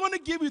 I'm going to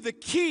give you the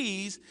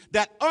keys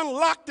that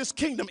unlock this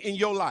kingdom in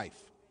your life.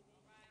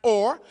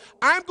 Or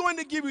I'm going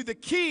to give you the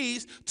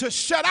keys to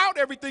shut out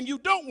everything you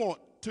don't want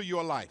to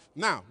your life.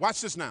 Now,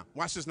 watch this now.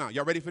 Watch this now.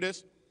 Y'all ready for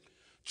this?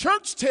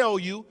 Church tell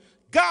you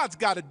God's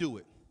got to do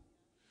it.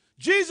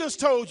 Jesus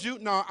told you,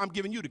 no, I'm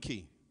giving you the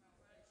key.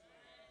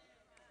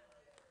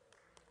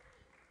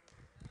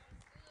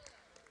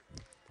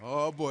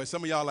 Oh, boy,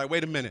 some of y'all like,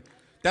 wait a minute.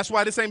 That's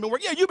why this ain't been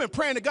working. Yeah, you've been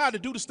praying to God to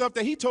do the stuff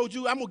that he told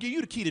you, I'm going to give you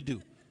the key to do.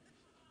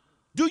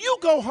 Do you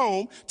go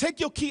home,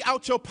 take your key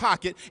out your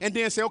pocket, and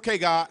then say, okay,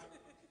 God,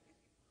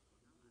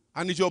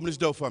 I need you to open this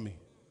door for me?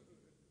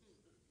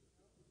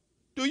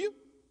 Do you?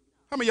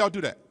 How many of y'all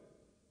do that?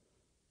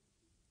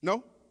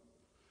 No?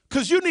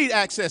 Because you need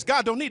access.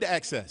 God don't need the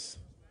access.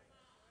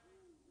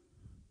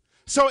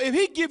 So if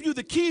he give you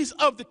the keys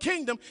of the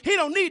kingdom, he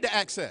don't need the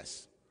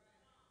access.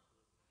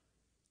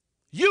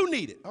 You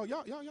need it. Oh,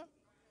 y'all.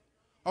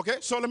 Okay,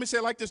 so let me say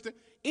it like this then.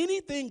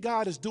 Anything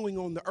God is doing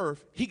on the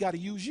earth, he got to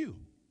use you.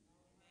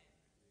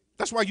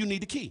 That's why you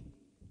need the key.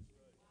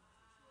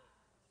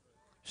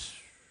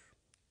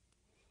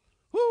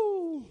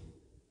 Woo.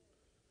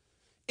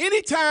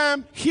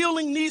 Anytime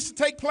healing needs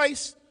to take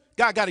place,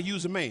 God got to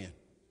use a man.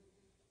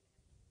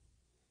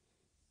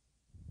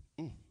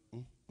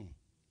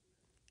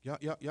 Yeah.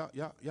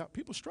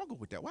 People struggle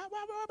with that. Why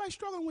everybody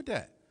struggling with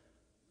that?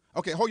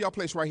 Okay, hold y'all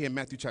place right here in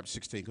Matthew chapter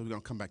 16, because we're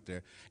going to come back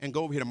there. And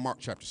go over here to Mark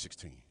chapter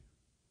 16.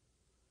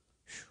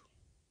 Whew.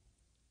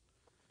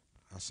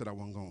 I said I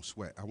wasn't going to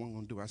sweat. I wasn't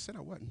going to do it. I said I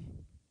wasn't.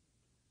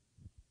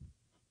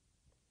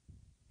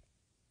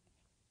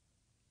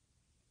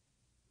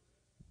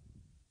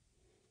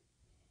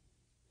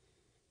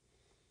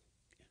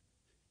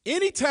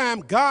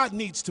 Anytime God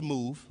needs to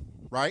move,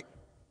 right,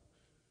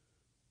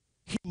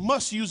 he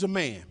must use a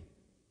man.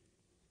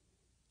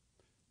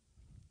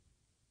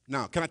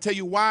 Now, can I tell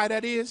you why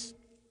that is?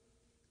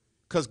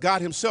 Because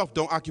God himself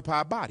don't occupy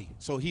a body,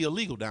 so he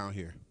illegal down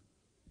here.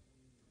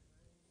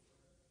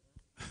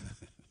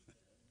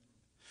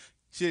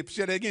 Say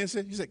that again.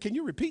 He said, can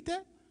you repeat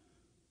that?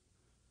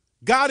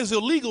 God is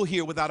illegal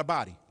here without a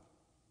body.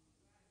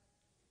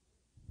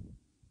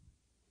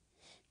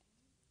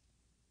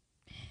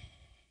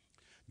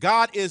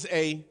 God is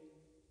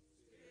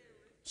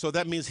so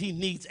that means he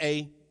needs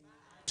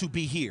to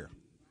be here.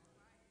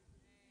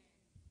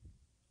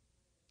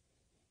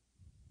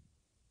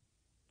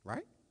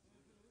 Right?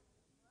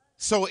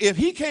 So if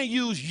he can't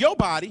use your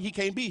body, he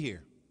can't be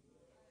here.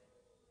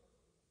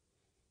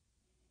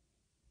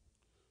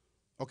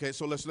 Okay,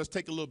 so let's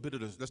take a little bit of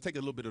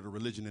the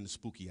religion and the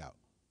spooky out.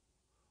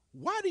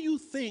 Why do you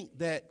think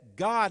that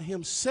God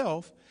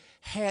himself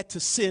had to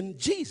send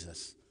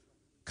Jesus?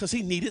 Because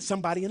he needed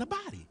somebody in a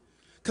body.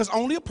 Because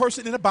only a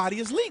person in a body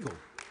is legal.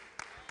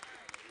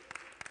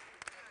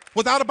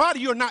 Without a body,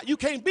 you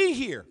can't be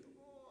here.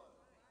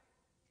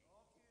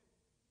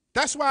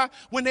 That's why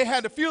when they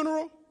had the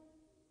funeral,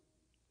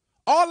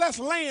 all that's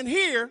laying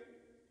here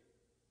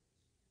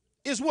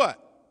is what?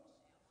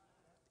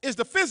 Is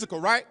the physical,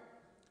 right?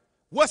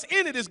 What's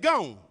in it is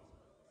gone.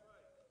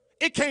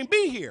 It can't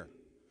be here.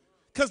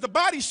 Because the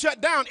body's shut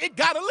down, it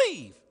got to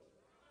leave.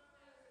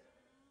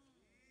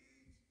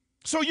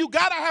 So you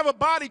got to have a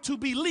body to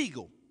be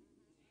legal.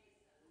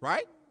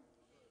 Right?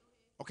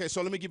 Okay,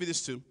 so let me give you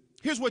this too.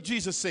 Here's what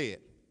Jesus said.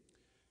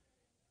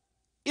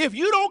 If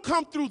you don't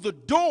come through the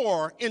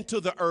door into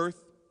the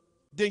earth,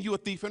 then you're a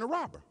thief and a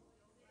robber.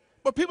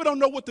 But people don't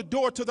know what the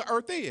door to the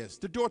earth is.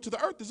 The door to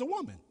the earth is a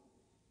woman.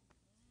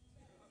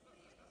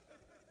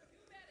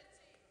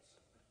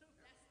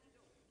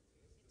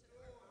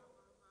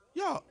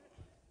 Y'all,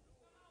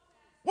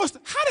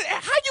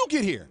 how you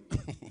get here?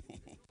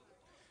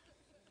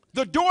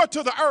 The door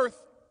to the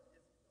earth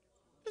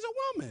is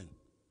a woman.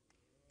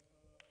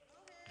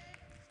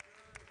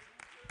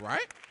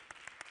 Right?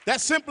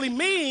 That simply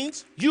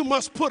means you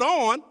must put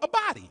on a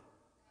body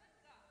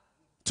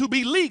to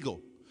be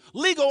legal.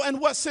 Legal in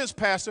what sense,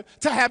 Pastor?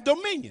 To have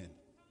dominion.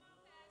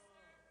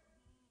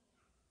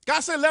 God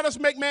said, let us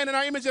make man in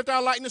our image after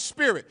our likeness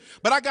spirit.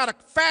 But I got to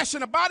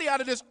fashion a body out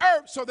of this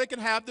earth so they can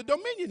have the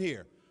dominion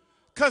here.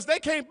 Because they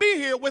can't be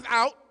here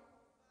without.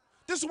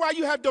 This is why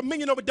you have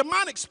dominion over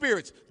demonic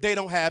spirits. They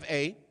don't have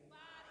a.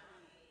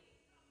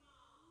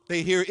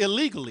 They here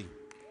illegally.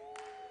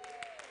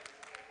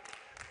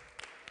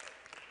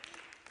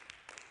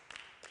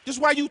 This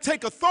is why you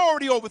take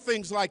authority over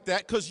things like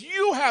that, because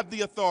you have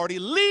the authority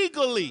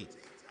legally.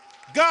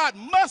 God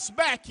must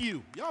back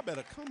you. Y'all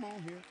better come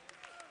on here.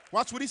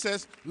 Watch what he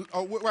says.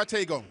 Where I tell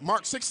you go.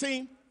 Mark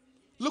 16.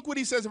 Look what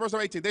he says in verse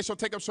number 18. They shall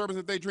take up serpents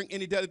if they drink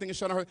any deadly thing and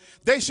shall not hurt.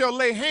 They shall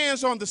lay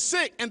hands on the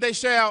sick and they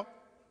shall.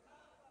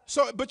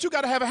 So, but you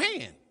got to have a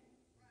hand.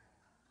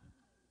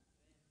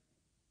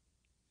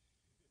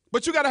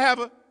 But you got to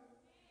have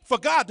for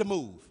God to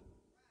move.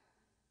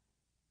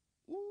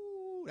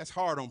 Ooh, that's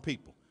hard on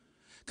people.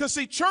 Because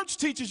see, church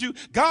teaches you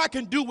God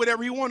can do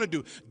whatever he want to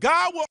do.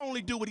 God will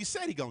only do what he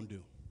said he going to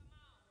do.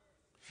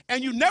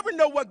 And you never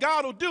know what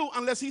God will do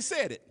unless he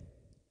said it.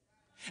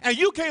 And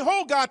you can't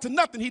hold God to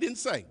nothing he didn't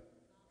say.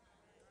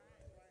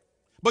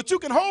 But you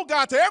can hold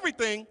God to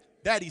everything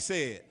that he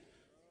said.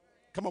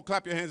 Come on,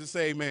 clap your hands and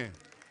say amen.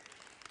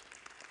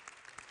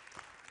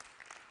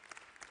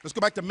 Let's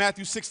go back to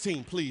Matthew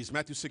 16, please.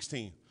 Matthew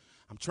 16.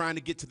 I'm trying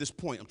to get to this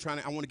point.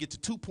 I want to get to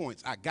 2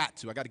 points. I got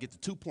to get to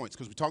 2 points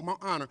because we're talking about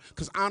honor,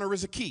 because honor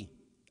is a key.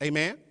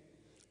 Amen?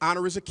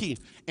 Honor is a key.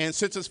 And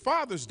since it's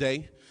Father's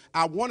Day,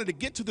 I wanted to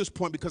get to this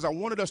point because I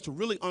wanted us to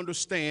really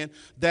understand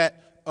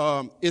that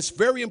it's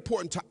very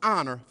important to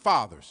honor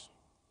fathers.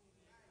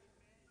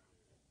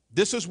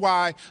 This is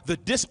why the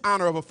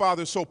dishonor of a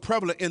father is so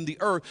prevalent in the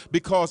earth,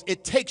 because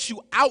it takes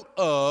you out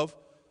of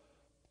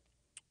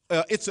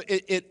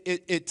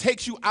it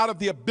takes you out of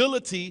the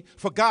ability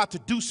for God to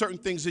do certain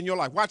things in your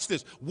life. Watch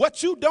this.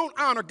 What you don't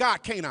honor,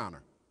 God can't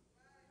honor.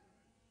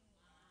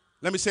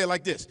 Let me say it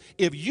like this.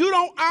 If you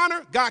don't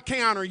honor, God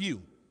can't honor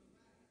you.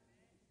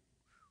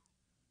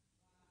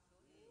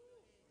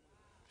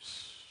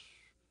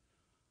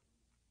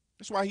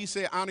 That's why he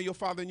said, honor your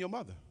father and your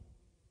mother.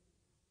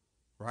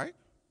 Right?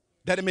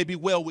 That it may be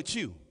well with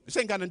you. This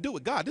ain't got nothing to do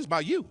with God. This is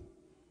about you.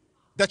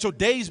 That your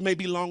days may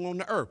be long on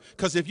the earth.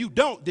 Because if you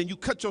don't, then you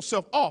cut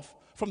yourself off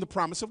from the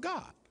promise of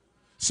God.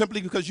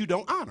 Simply because you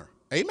don't honor.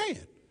 Amen.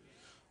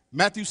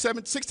 Matthew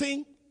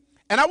 7:16.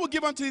 And I will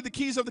give unto thee the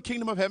keys of the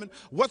kingdom of heaven.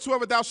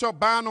 Whatsoever thou shalt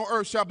bind on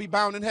earth shall be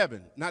bound in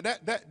heaven. Now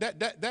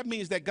that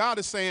means that God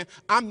is saying,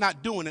 I'm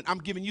not doing it. I'm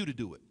giving you to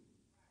do it.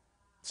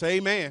 Say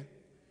amen.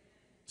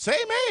 Say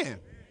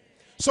amen.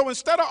 So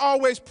instead of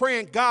always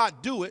praying,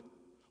 God, do it,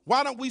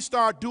 why don't we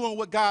start doing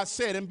what God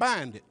said and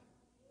bind it?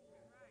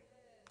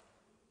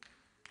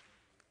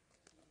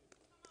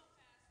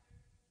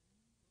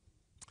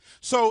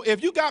 So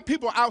if you got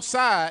people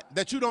outside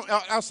that you don't,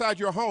 outside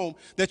your home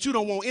that you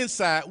don't want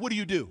inside, what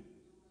do?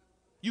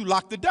 You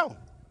lock the door.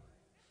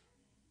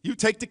 You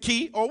take the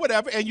key or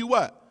whatever and you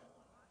what?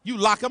 You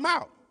lock them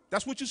out.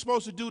 That's what you're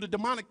supposed to do to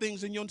demonic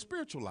things in your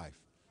spiritual life.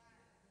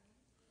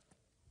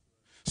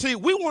 See,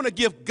 we want to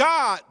give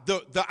God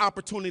the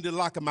opportunity to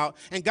lock them out,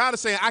 and God is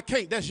saying, I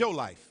can't, that's your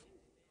life.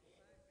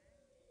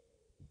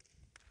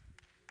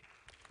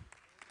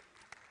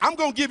 I'm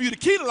going to give you the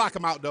key to lock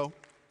them out, though,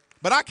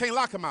 but I can't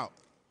lock them out.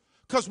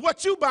 Because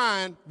what you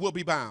bind will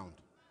be bound.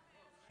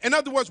 In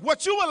other words,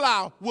 what you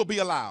allow will be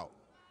allowed.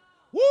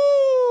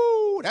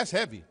 Woo, that's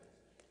heavy.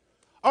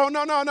 Oh,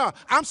 no.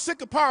 I'm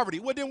sick of poverty.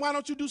 Well, then why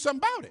don't you do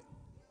something about it?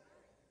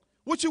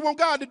 What you want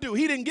God to do?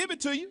 He didn't give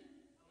it to you.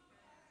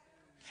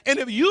 And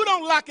if you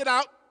don't lock it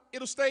out,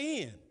 it'll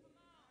stay in.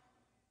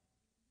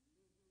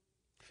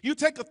 You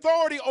take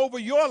authority over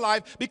your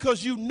life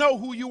because you know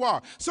who you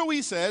are. So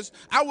he says,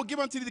 I will give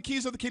unto thee the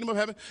keys of the kingdom of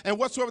heaven, and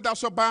whatsoever thou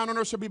shalt bind on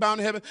earth shall be bound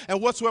in heaven,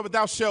 and whatsoever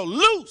thou shalt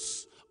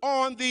loose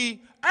on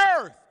the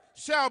earth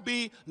shall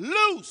be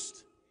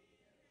loosed.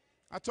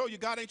 I told you,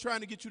 God ain't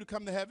trying to get you to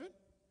come to heaven.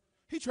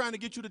 He's trying to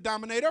get you to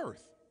dominate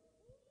earth.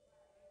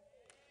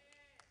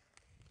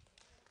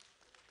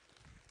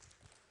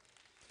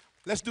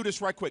 Let's do this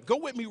right quick. Go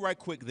with me right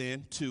quick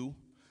then to,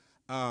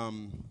 help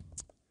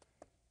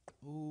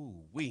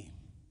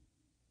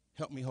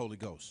me, Holy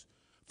Ghost.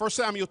 1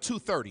 Samuel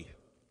 2:30,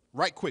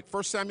 right quick.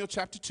 1 Samuel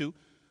chapter 2.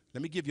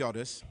 Let me give y'all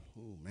this.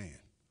 Oh, man.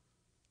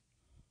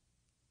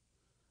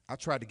 I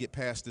tried to get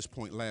past this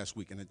point last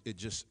week, and it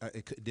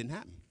didn't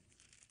happen.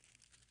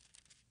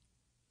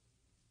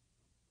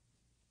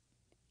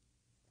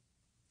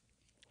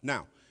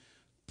 Now,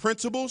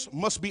 principles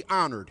must be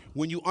honored.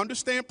 When you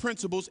understand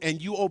principles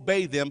and you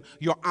obey them,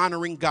 you're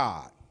honoring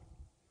God.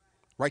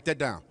 Write that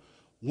down.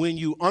 When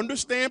you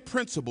understand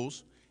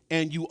principles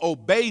and you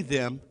obey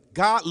them,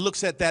 God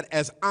looks at that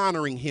as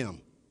honoring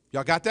him.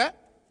 Y'all got that?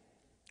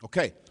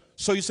 Okay.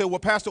 So you say, well,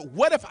 Pastor,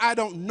 what if I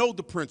don't know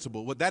the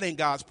principle? Well, that ain't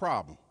God's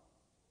problem.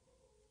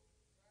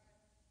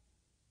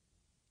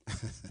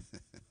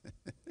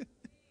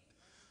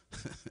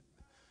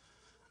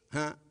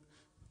 Huh?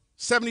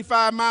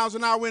 75 miles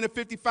an hour in at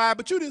 55,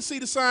 but you didn't see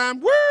the sign.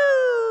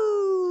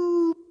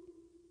 Woo!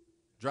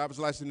 Driver's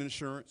license and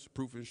insurance,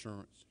 proof of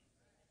insurance.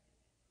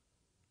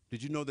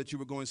 Did you know that you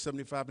were going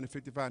 75 and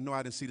 55? No,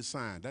 I didn't see the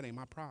sign. That ain't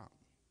my problem.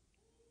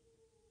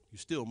 You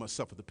still must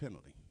suffer the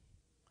penalty.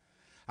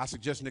 I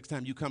suggest next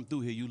time you come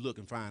through here, you look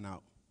and find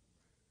out.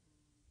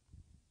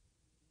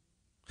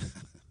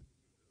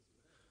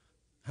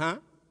 Huh?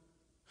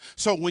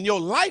 So when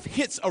your life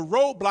hits a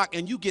roadblock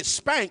and you get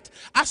spanked,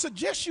 I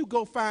suggest you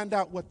go find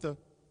out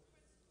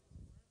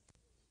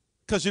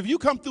because if you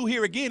come through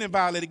here again and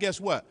violate it,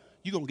 guess what?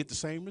 You're going to get the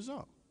same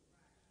result.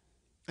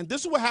 And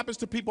this is what happens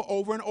to people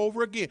over and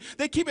over again.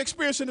 They keep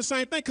experiencing the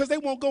same thing because they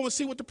won't go and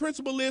see what the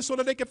principle is so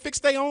that they can fix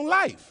their own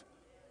life.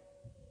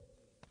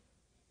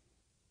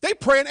 They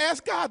pray and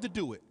ask God to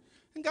do it.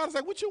 And God is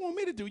like, what you want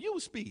me to do? You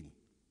was speeding.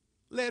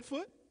 Lead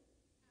foot.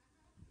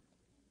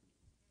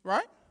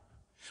 Right?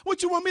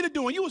 What you want me to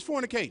do? And you was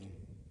fornicating.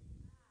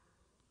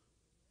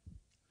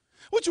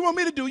 What you want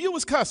me to do? You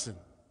was cussing.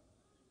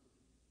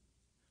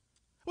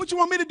 What you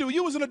want me to do?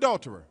 You was an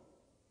adulterer.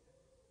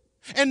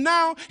 And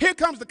now here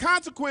comes the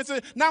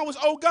consequences. Now it's,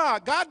 oh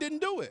God, God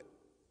didn't do it.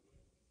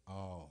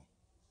 Oh.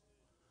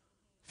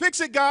 Fix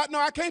it, God. No,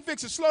 I can't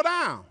fix it. Slow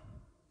down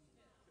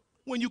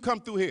when you come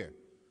through here.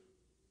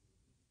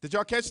 Did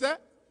y'all catch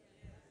that?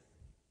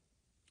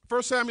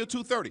 1 Samuel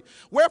 2:30.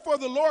 Wherefore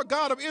the Lord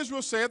God of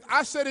Israel saith,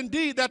 I said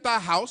indeed that thy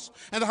house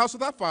and the house of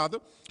thy father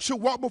should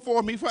walk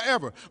before me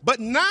forever. But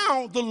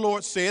now the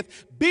Lord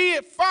saith, be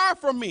it far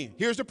from me.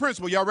 Here's the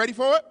principle. Y'all ready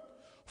for it?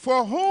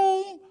 For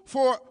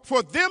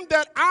them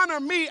that honor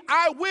me,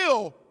 I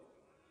will.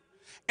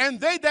 And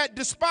they that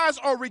despise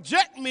or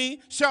reject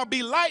me shall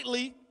be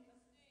lightly.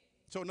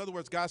 So in other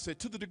words, God said,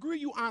 to the degree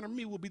you honor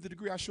me will be the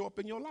degree I show up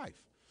in your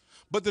life.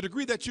 But the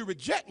degree that you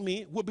reject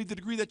me will be the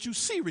degree that you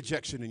see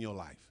rejection in your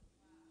life.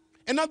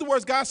 In other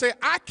words, God said,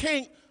 I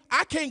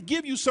can't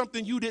give you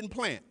something you didn't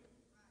plant.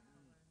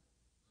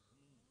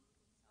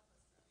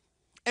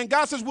 And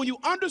God says, when you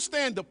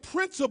understand the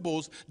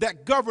principles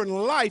that govern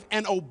life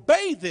and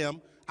obey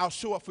them, I'll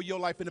show up for your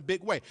life in a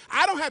big way.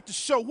 I don't have to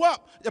show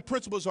up. The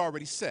principle is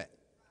already set.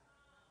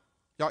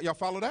 Y'all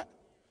follow that?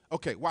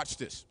 Okay, watch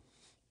this.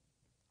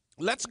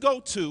 Let's go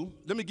to,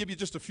 let me give you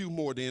just a few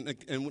more then.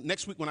 And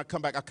next week when I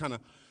come back, I'll kind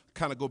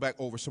of go back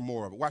over some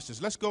more of it. Watch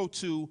this. Let's go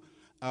to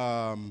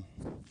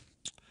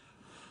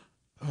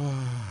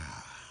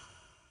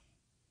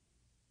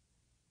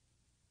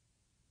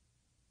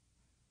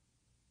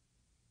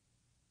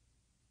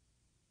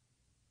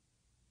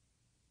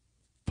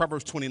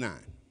Proverbs 29.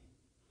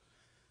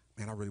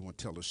 Man, I really want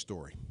to tell this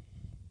story.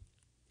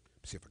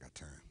 Let's see if I got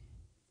time.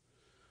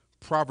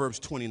 Proverbs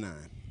 29.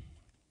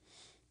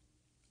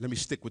 Let me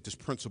stick with this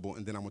principle,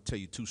 and then I'm going to tell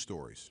you two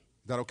stories.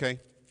 Is that okay?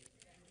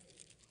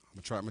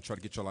 I'm going to try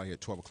to get y'all out here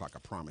at 12 o'clock, I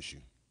promise you.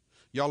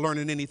 Y'all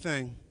learning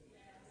anything?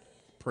 Yes.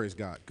 Praise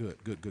God. Good.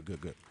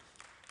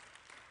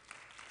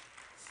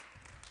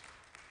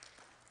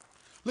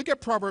 Look at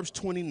Proverbs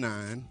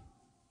 29,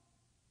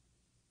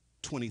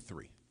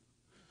 23.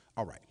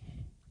 All right.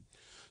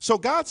 So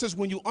God says,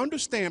 when you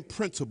understand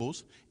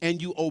principles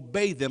and you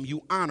obey them,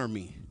 you honor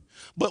me.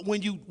 But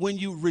when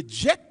you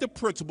reject the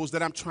principles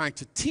that I'm trying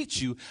to teach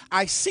you,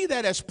 I see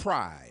that as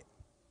pride.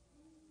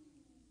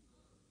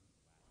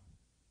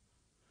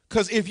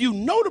 Because if you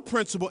know the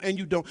principle and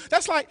you don't,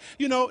 that's like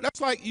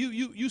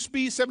you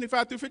speed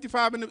 75 through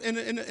 55 and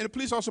the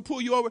police officer pull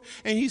you over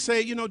and he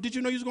say, did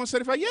you know you was going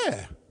 75?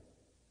 Yeah.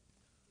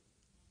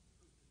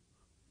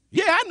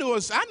 Yeah, I knew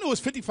it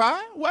was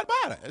 55. What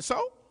about it?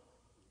 So?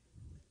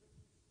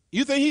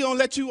 You think he gonna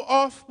let you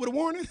off with a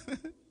warning?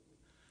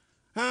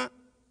 Huh?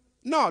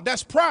 No,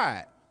 that's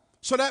pride.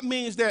 So that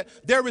means that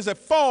there is a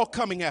fall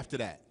coming after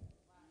that.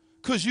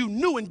 Because you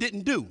knew and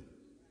didn't do.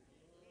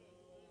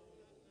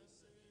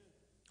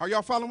 Are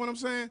y'all following what I'm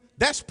saying?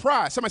 That's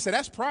pride. Somebody say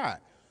that's pride.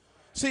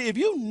 See, if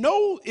you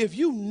know,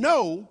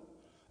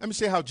 let me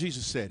say how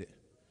Jesus said it.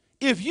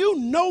 If you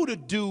know to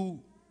do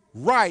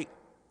right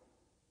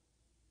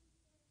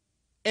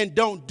and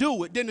don't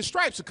do it, then the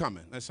stripes are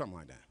coming. That's something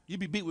like that. You'll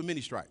be beat with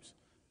many stripes.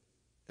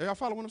 Y'all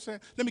follow what I'm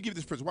saying? Let me give you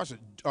this principle. Watch it.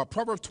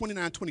 Proverbs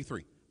 29,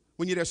 23.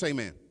 When you're there, say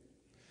amen.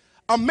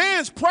 A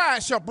man's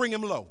pride shall bring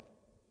him low.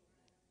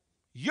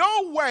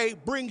 Your way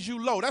brings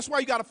you low. That's why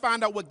you got to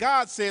find out what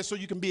God says so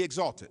you can be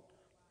exalted.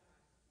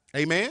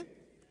 Amen.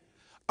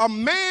 A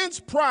man's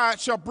pride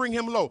shall bring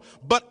him low,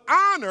 but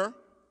honor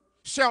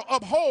shall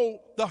uphold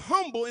the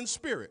humble in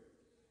spirit.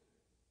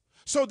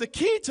 So the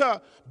key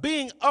to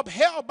being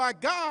upheld by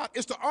God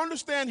is to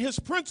understand his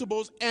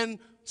principles and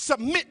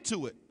submit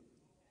to it.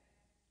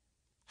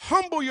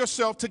 Humble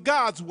yourself to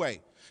God's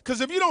way.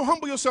 Because if you don't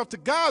humble yourself to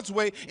God's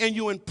way and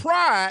you're in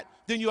pride,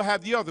 then you'll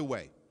have the other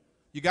way.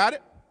 You got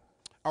it?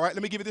 All right,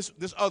 let me give you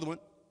this other one.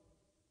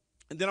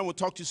 And then I want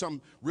to talk to you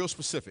something real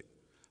specific.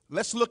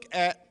 Let's look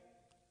at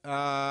 1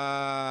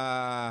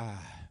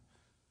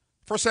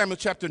 Samuel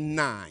chapter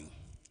 9.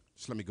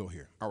 So let me go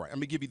here. All right, let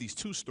me give you these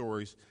two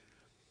stories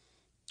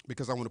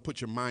because I want to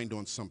put your mind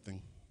on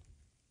something.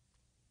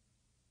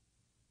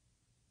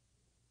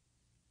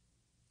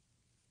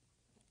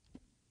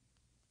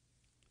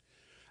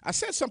 I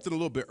said something a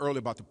little bit earlier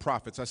about the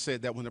prophets. I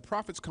said that when the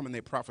prophets come and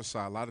they prophesy,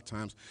 a lot of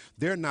times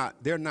they're not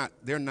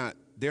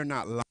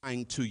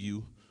lying to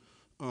you.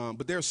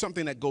 But there's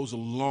something that goes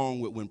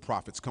along with when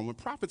prophets come. When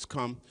prophets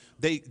come,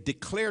 they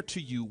declare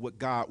to you what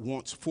God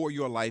wants for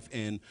your life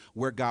and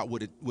where God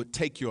would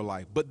take your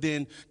life. But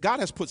then God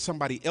has put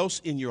somebody else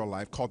in your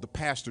life called the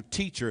pastor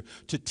teacher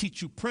to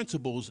teach you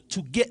principles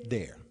to get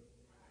there.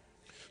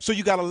 So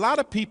you got a lot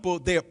of people,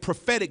 they're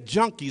prophetic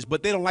junkies,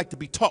 but they don't like to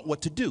be taught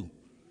what to do.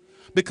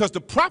 Because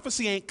the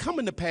prophecy ain't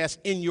coming to pass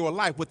in your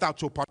life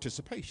without your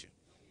participation.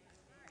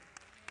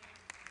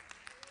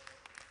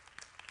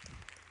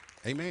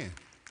 Amen.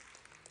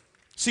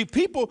 See,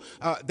 people,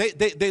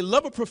 they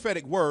love a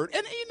prophetic word.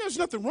 And, there's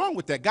nothing wrong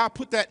with that. God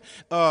put that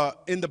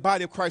in the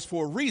body of Christ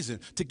for a reason,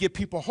 to give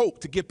people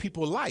hope, to give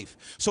people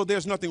life. So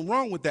there's nothing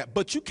wrong with that.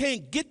 But you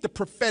can't get the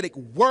prophetic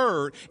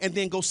word and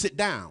then go sit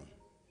down.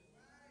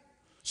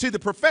 See, the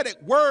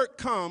prophetic word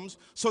comes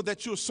so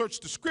that you'll search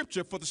the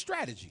scripture for the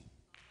strategy.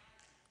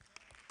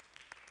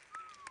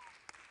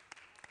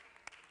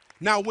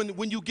 Now,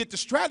 when you get the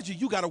strategy,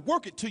 you got to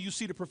work it till you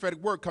see the prophetic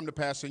word come to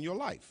pass in your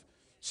life.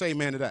 Say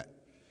amen to that.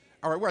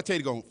 All right, where I tell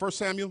you to go? 1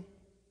 Samuel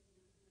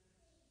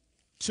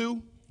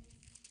 2.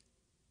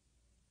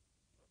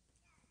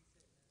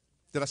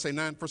 Did I say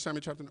 9? 1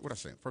 Samuel chapter 9? What did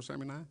I say? 1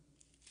 Samuel 9?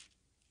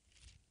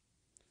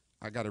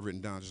 I got it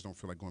written down. I just don't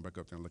feel like going back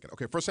up there and looking at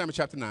it. Okay, 1 Samuel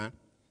chapter 9.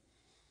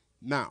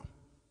 Now,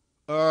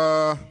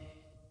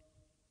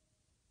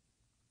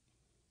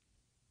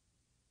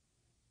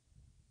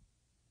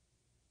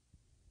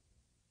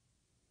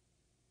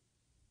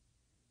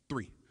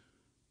 3.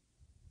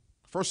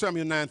 1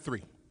 Samuel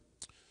 9:3.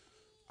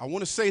 I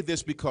want to say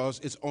this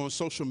because it's on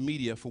social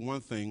media for one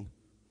thing,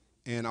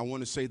 and I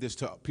want to say this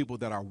to people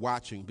that are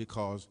watching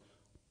because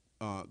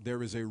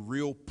there is a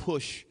real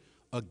push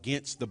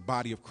against the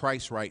body of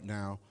Christ right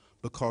now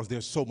because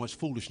there's so much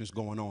foolishness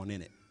going on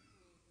in it.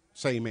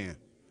 Say amen.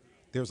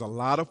 There's a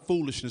lot of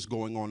foolishness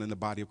going on in the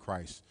body of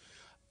Christ.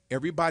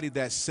 Everybody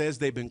that says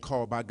they've been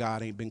called by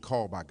God ain't been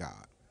called by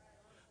God.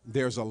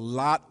 There's a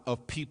lot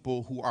of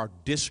people who are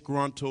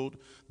disgruntled,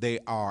 they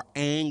are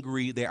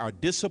angry, they are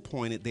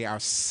disappointed, they are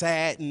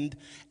saddened,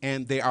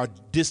 and they are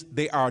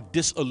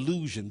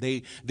disillusioned.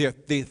 They're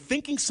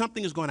thinking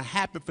something is going to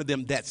happen for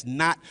them that's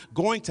not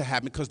going to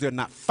happen because they're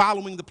not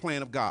following the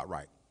plan of God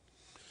right.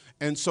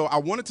 And so I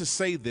wanted to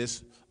say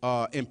this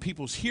in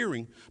people's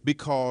hearing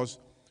because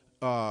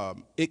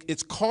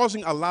it's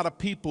causing a lot of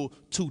people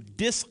to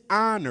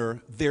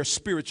dishonor their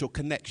spiritual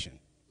connection.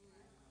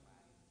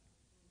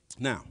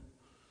 Now,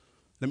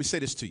 let me say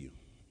this to you.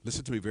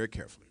 Listen to me very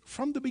carefully.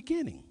 From the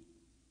beginning,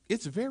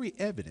 it's very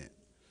evident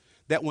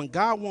that when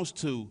God wants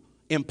to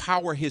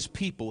empower his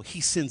people,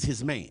 he sends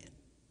his man.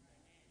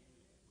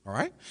 All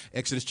right?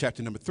 Exodus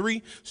chapter number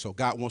 3. So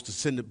God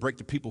wants to break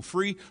the people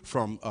free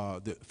from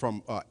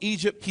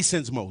Egypt. He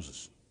sends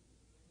Moses.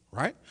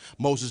 Right?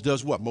 Moses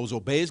does what? Moses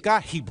obeys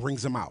God. He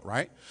brings them out,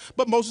 right?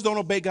 But Moses don't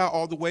obey God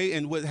all the way.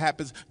 And what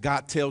happens?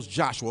 God tells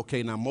Joshua,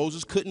 okay, now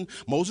Moses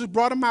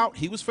brought him out.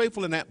 He was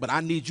faithful in that, but I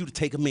need you to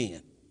take him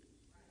in.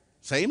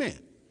 Say amen.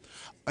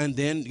 And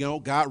then,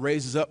 God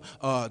raises up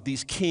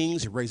these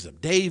kings. He raises up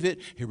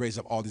David. He raises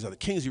up all these other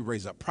kings. He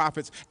raises up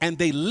prophets. And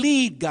they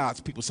lead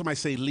God's people. Somebody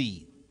say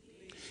lead.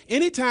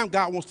 Anytime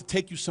God wants to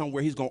take you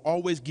somewhere, he's going to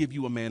always give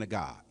you a man of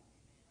God.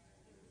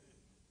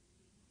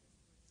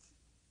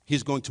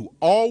 He's going to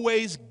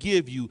always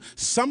give you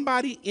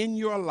somebody in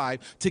your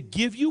life to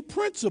give you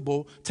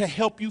principle to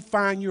help you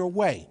find your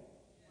way.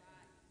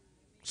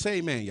 Say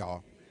amen,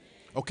 y'all.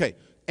 Okay.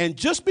 And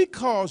just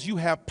because you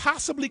have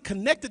possibly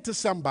connected to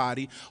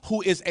somebody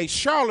who is a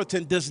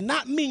charlatan does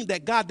not mean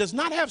that God does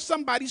not have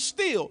somebody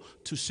still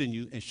to send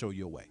you and show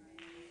you a way.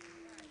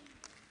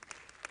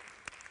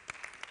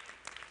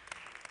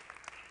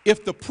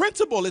 If the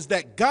principle is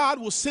that God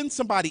will send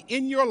somebody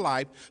in your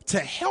life to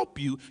help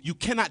you, you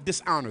cannot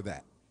dishonor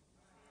that.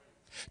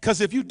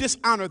 Because if you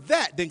dishonor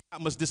that, then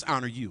God must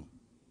dishonor you.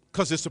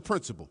 Because it's a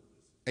principle.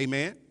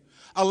 Amen?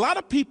 A lot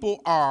of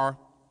people are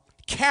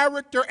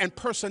character and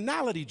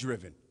personality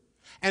driven.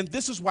 And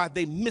this is why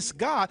they miss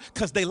God,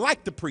 because they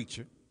like the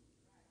preacher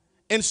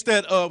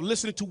instead of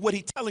listening to what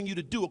he's telling you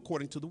to do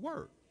according to the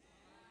word.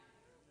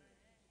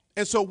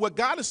 And so what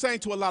God is saying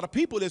to a lot of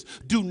people is,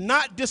 do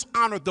not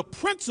dishonor the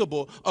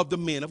principle of the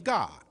men of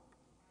God.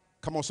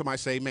 Come on, somebody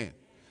say amen.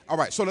 All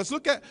right, so let's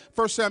look at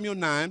 1 Samuel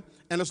 9,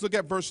 and let's look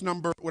at verse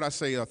number,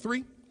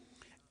 3.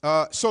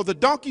 So the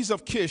donkeys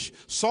of Kish,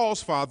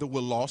 Saul's father,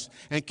 were lost,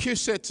 and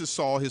Kish said to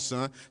Saul, his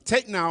son,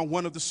 take now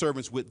one of the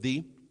servants with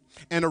thee,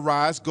 and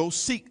arise, go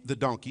seek the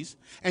donkeys.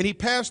 And he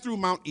passed through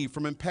Mount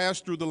Ephraim and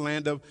passed through the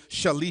land of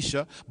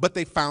Shalisha, but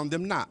they found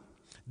them not.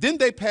 Then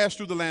they passed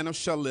through the land of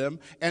Shalim,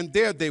 and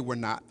there they were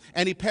not.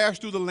 And he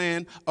passed through the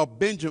land of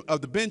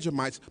the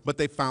Benjamites, but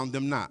they found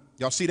them not.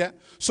 Y'all see that?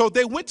 So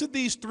they went to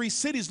these 3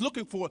 cities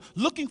looking for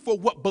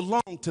what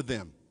belonged to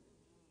them.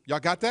 Y'all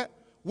got that?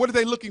 What are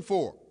they looking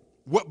for?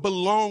 What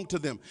belonged to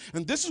them.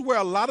 And this is where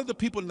a lot of the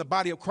people in the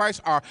body of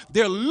Christ are.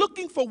 They're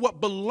looking for what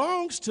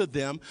belongs to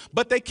them,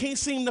 but they can't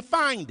seem to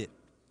find it.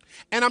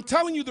 And I'm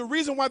telling you, the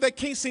reason why they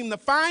can't seem to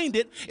find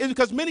it is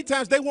because many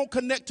times they won't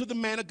connect to the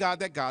man of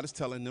God that God is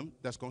telling them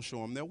that's going to show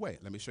them their way.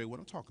 Let me show you what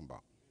I'm talking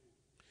about.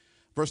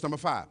 Verse number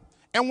 5.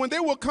 And when they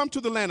will come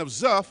to the land of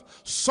Zuph,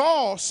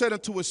 Saul said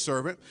unto his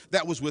servant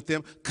that was with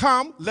him,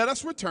 come, let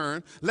us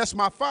return, lest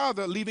my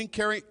father, leaving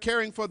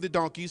caring for the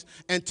donkeys,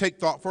 and take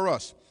thought for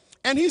us.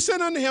 And he said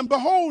unto him,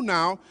 behold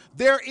now,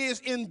 there is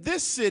in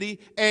this city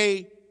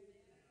and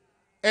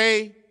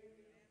he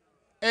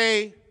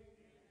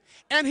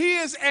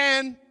is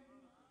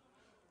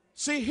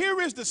see, here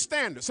is the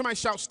standard. Somebody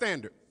shout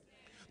standard.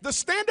 The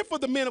standard for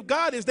the men of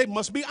God is they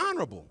must be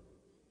honorable.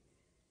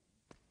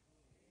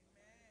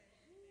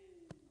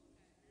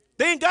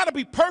 They ain't got to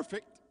be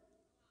perfect.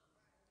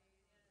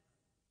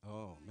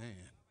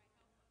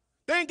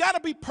 got to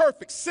be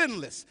perfect,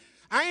 sinless.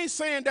 I ain't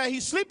saying that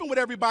he's sleeping with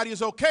everybody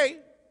is okay.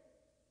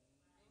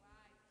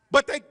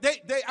 But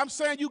I'm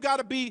saying you got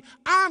to be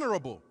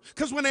honorable.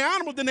 Because when they're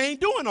honorable, then they ain't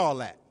doing all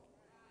that.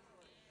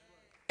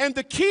 And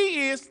the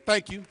key is,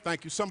 thank you,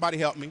 somebody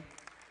help me.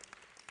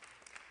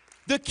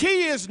 The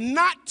key is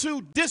not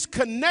to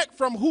disconnect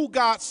from who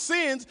God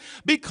sends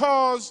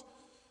because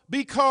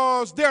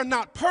they're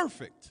not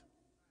perfect.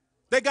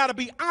 They got to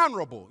be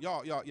honorable.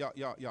 Y'all.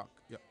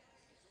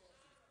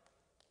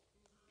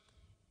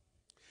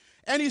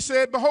 And he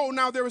said, behold,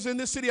 now there is in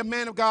this city a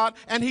man of God,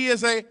 and he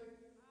is a...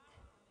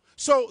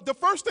 So the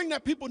first thing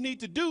that people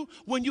need to do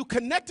when you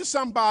connect to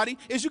somebody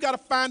is you got to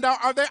find out,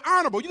 are they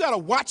honorable? You got to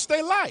watch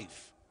their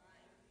life.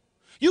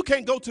 You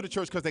can't go to the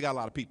church because they got a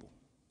lot of people.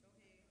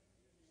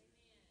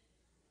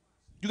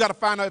 You got to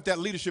find out if that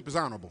leadership is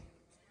honorable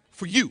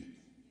for you.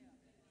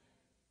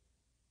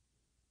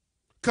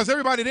 Because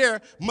everybody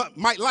there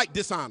might like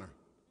dishonor.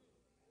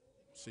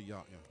 See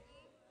y'all. Yeah.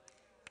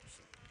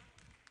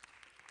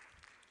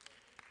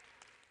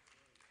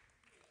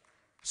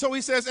 So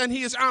he says, and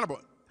he is honorable.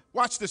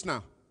 Watch this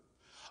now.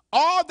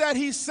 All that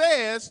he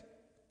says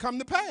come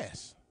to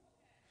pass.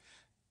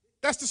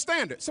 That's the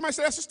standard. Somebody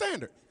say that's the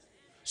standard.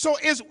 So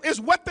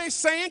is what they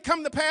saying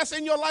come to pass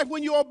in your life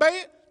when you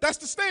obey it? That's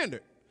the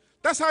standard.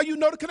 That's how you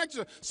know the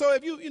connection. So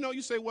if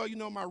you say, well,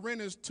 my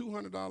rent is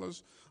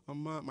 $200 a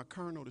month, my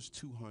car note is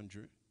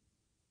 $200,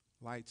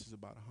 lights is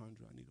about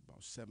 $100. I need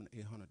about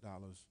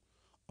 $700-800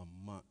 a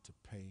month to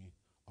pay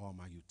all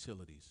my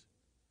utilities.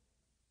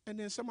 And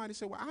then somebody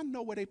said, well, I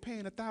know where they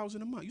paying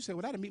 $1,000 a month. You say,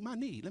 well, that'll meet my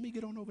need. Let me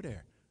get on over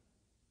there.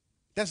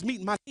 That's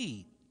meeting my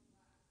need.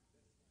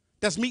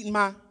 That's meeting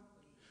my...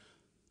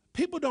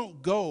 People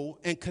don't go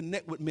and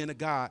connect with men of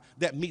God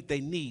that meet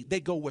their need. They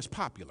go what's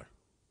popular.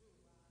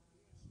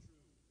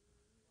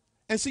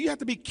 And so you have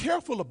to be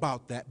careful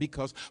about that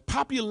because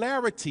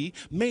popularity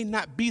may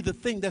not be the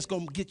thing that's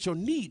going to get your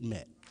need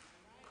met.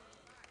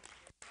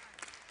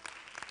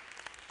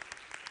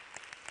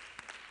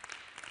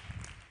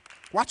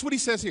 Watch what he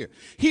says here.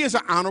 He is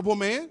an honorable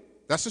man.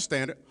 That's the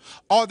standard.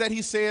 All that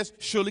he says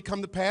surely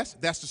come to pass.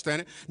 That's the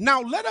standard.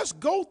 Now let us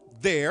go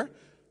there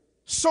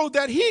so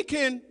that he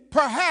can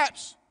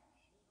perhaps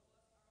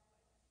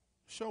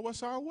show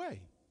us our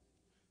way.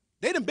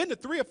 They done been to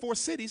 3 or 4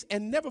 cities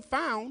and never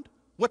found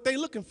what they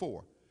looking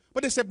for.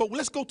 But they said, but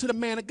let's go to the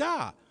man of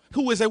God,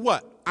 who is a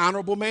what?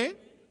 Honorable man.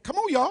 Come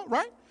on, y'all,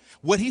 right?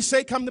 What he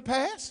say come to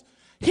pass?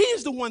 He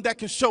is the one that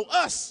can show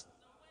us.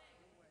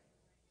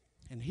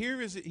 And here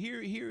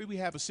we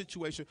have a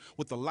situation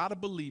with a lot of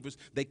believers.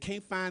 They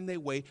can't find their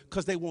way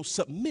because they won't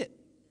submit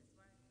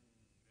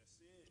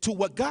to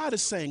what God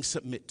is saying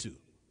submit to.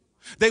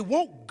 They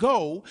won't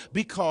go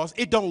because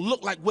it don't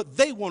look like what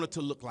they want it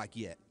to look like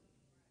yet.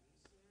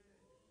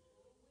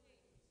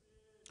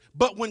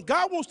 But when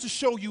God wants to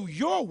show you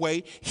your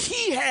way,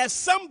 he has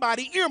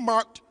somebody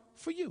earmarked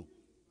for you.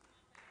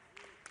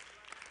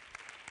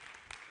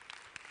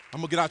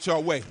 I'm going to get out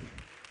your way.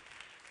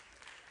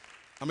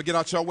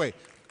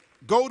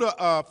 Go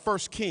to 1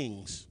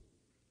 Kings.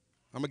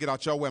 I'm going to get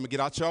out your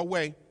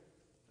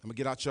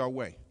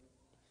way.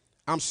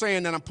 I'm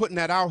saying that I'm putting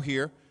that out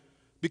here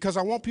because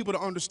I want people to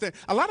understand.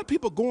 A lot of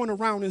people going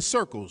around in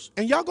circles,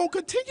 and y'all going to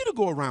continue to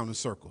go around in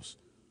circles.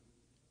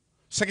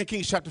 2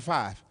 Kings chapter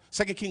 5.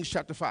 You're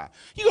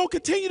going to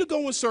continue to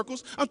go in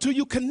circles until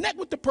you connect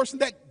with the person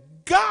that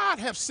God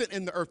have sent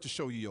in the earth to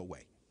show you your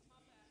way.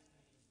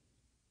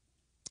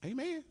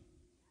 Amen.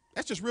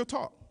 That's just real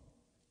talk.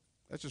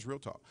 I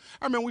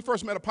remember when we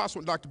first met Apostle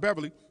and Dr.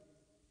 Beverly,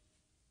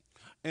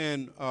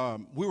 and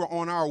we were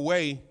on our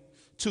way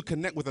to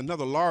connect with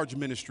another large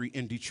ministry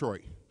in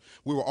Detroit.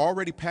 We were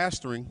already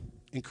pastoring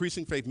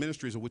Increasing Faith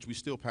Ministries, of which we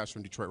still pastor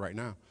in Detroit right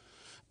now,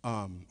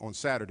 on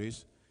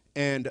Saturdays.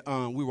 And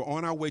we were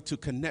on our way to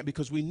connect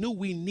because we knew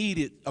we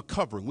needed a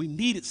covering. We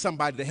needed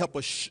somebody to help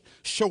us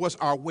show us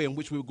our way in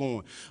which we were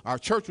going. Our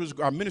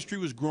ministry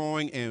was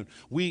growing, and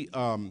we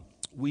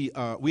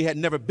had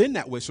never been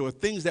that way. So there were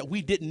things that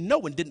we didn't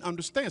know and didn't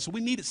understand. So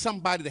we needed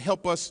somebody to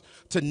help us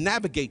to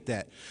navigate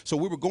that. So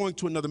we were going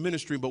to another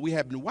ministry, but we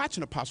had been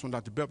watching Apostle and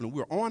Dr. Beverly.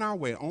 We were on our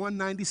way on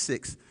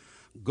 96,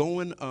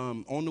 going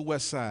on the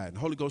west side. The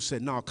Holy Ghost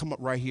said, no, come up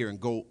right here and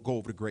go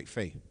over to Great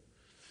Faith.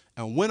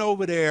 And went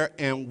over there,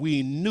 and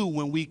we knew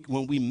when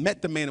we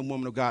met the man and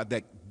woman of God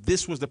that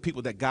this was the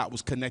people that God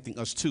was connecting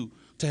us to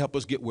help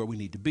us get where we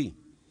need to be.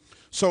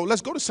 So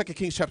let's go to 2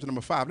 Kings chapter number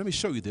 5. Let me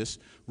show you this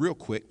real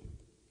quick.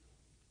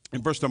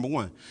 In verse number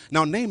 1.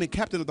 Now Naaman,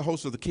 captain of the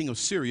host of the king of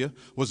Syria,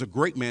 was a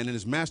great man, and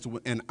his master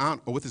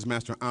with his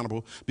master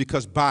honorable,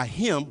 because by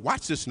him,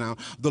 watch this now,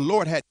 the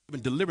Lord had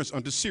given deliverance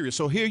unto Syria.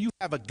 So here you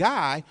have a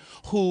guy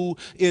who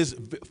is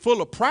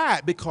full of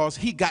pride because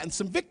he gotten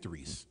some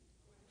victories.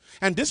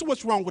 And this is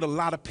what's wrong with a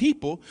lot of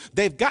people.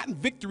 They've gotten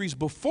victories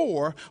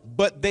before,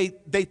 but they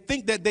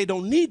think that they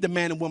don't need the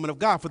man and woman of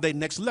God for their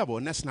next level,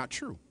 and that's not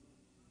true.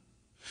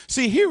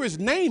 See, here is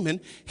Naaman.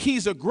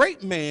 He's a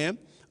great man.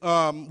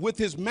 with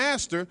his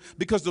master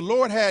because the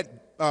Lord had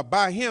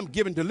by him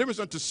given deliverance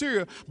unto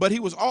Syria, but he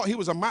was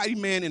a mighty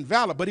man in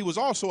valor, but he was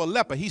also a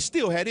leper. He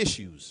still had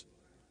issues.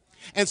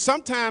 And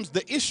sometimes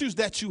the issues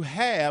that you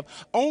have,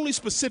 only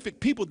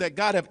specific people that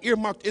God have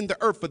earmarked in the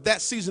earth for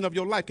that season of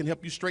your life can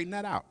help you straighten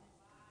that out.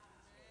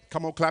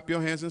 Come on, clap your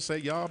hands and say,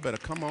 y'all better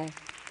come on.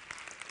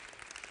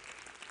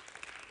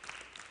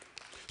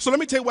 So let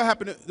me tell you what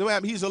happened.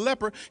 He's a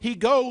leper. He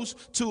goes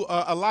to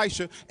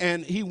Elisha,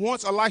 and he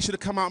wants Elisha to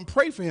come out and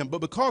pray for him.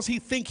 But because he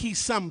think he's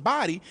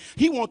somebody,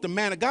 he wants the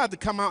man of God to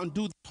come out and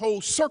do the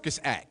whole circus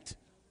act.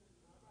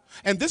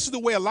 And this is the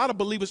way a lot of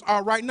believers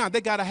are right now. They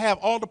got to have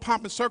all the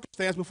pomp and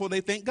circumstance before they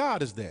think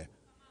God is there.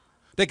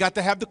 They got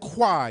to have the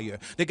choir.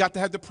 They got to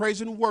have the praise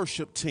and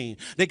worship team.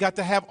 They got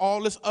to have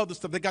all this other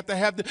stuff. They got to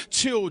have the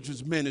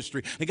children's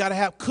ministry. They got to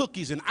have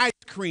cookies and ice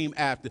cream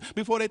after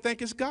before they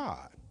think it's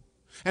God.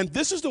 And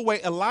this is the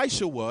way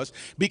Elisha was.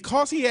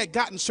 Because he had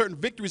gotten certain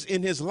victories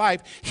in his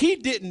life, he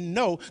didn't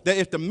know that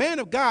if the man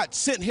of God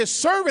sent his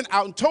servant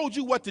out and told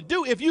you what to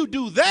do, if you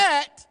do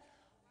that,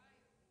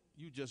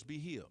 you just be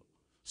healed.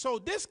 So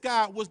this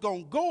guy was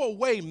going to go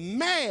away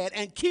mad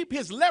and keep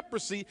his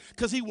leprosy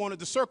because he wanted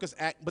the circus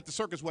act, but the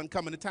circus wasn't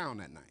coming to town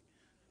that night.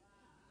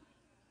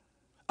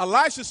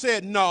 Elisha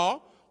said,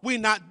 no, we're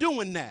not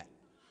doing that.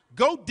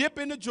 Go dip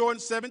in the Jordan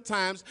 7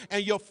 times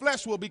and your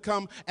flesh will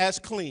become as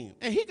clean.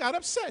 And he got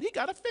upset. He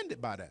got offended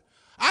by that.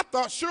 I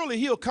thought surely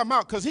he'll come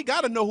out because he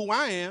got to know who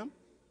I am.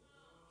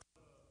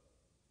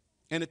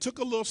 And it took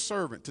a little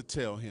servant to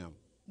tell him,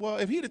 well,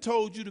 if he'd have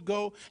told you to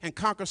go and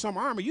conquer some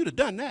army, you'd have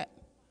done that.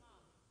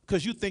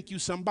 Because you think you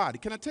somebody.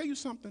 Can I tell you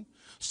something?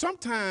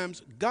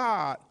 Sometimes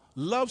God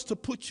loves to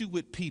put you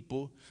with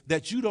people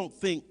that you don't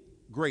think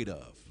great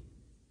of.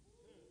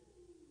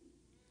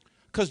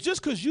 Because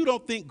just because you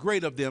don't think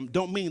great of them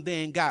don't mean they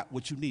ain't got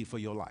what you need for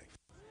your life.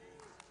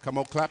 Come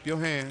on, clap your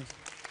hands.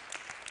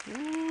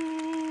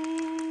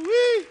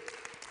 Ooh-wee.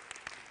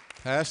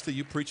 Pastor,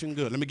 you preaching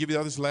good. Let me give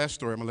you this last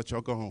story. I'm going to let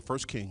y'all go home. 1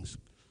 Kings,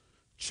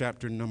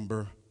 chapter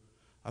number,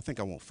 I think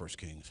I want 1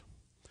 Kings.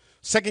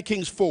 2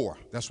 Kings 4,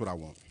 that's what I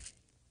want.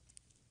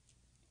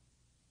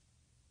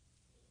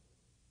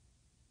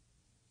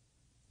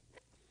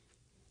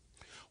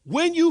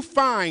 When you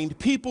find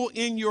people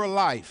in your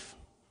life,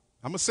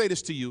 I'm going to say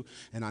this to you,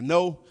 and I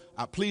know,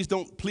 please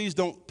don't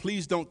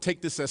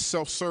take this as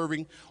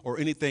self-serving or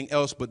anything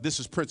else, but this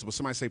is principle.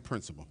 Somebody say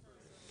principle.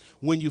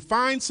 When you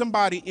find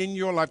somebody in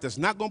your life that's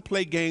not going to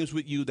play games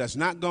with you, that's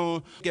not going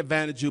to take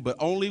advantage of you, but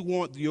only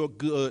want your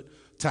good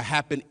to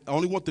happen,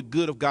 only want the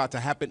good of God to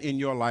happen in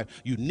your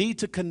life, you need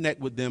to connect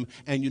with them,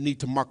 and you need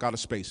to mark out a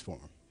space for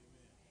them.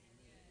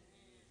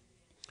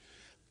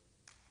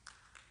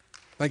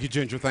 Thank you,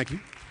 Ginger. Thank you.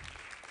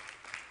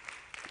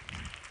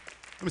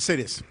 Let me say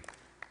this.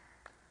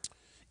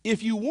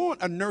 If you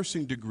want a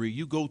nursing degree,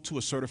 you go to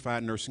a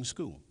certified nursing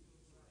school.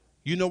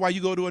 You know why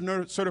you go to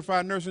a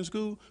certified nursing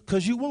school?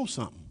 Because you want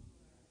something.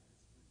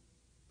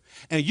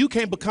 And you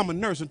can't become a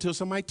nurse until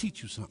somebody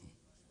teach you something.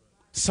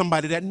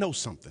 Somebody that knows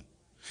something.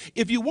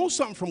 If you want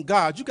something from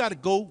God, you got to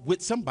go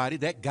with somebody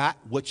that got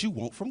what you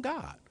want from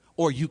God,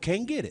 or you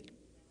can't get it.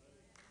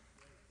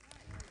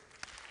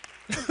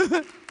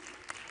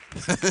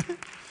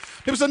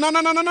 People say, no.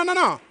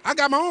 I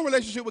got my own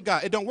relationship with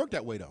God. It don't work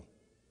that way, though.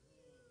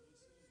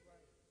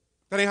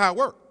 That ain't how it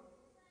works.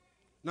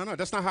 No,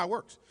 that's not how it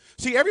works.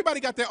 See, everybody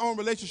got their own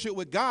relationship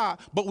with God,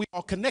 but we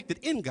are connected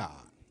in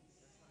God.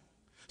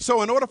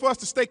 So in order for us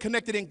to stay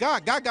connected in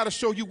God, God got to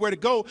show you where to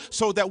go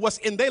so that what's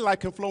in their life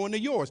can flow into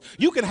yours.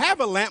 You can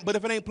have a lamp, but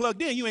if it ain't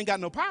plugged in, you ain't got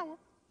no power.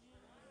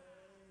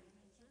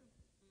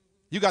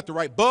 You got the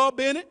right bulb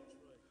in it.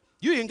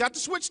 You ain't got the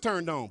switch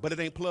turned on, but it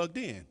ain't plugged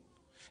in.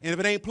 And if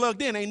it ain't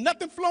plugged in, ain't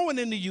nothing flowing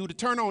into you to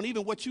turn on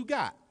even what you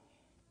got.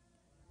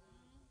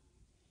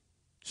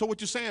 So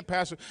what you're saying,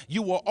 Pastor,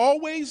 you will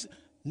always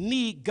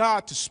need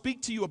God to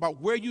speak to you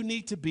about where you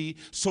need to be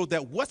so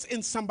that what's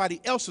in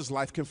somebody else's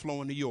life can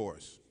flow into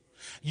yours.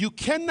 You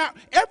cannot,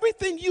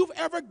 everything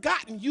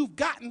you've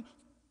gotten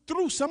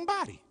through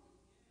somebody.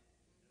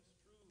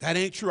 That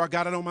ain't true. I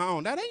got it on my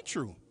own. That ain't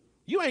true.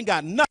 You ain't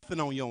got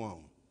nothing on your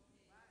own.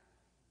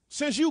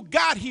 Since you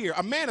got here,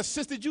 a man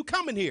assisted you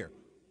coming here.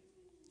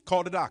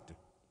 Call the doctor.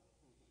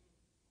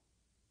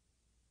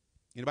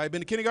 Anybody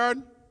been to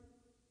kindergarten?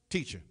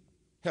 Teacher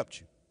helped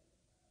you.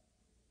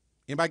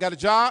 Anybody got a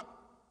job?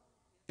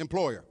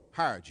 Employer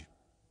hired you.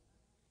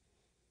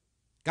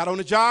 Got on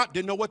the job,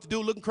 didn't know what to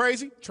do, looking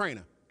crazy?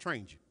 Trainer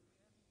trained you.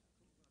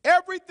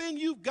 Everything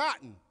you've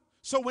gotten.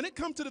 So when it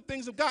comes to the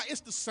things of God,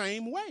 it's the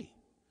same way.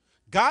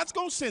 God's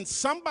going to send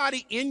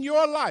somebody in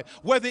your life,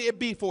 whether it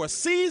be for a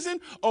season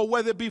or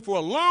whether it be for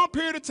a long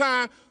period of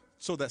time,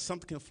 so that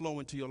something can flow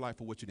into your life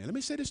for what you need. Let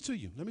me say this to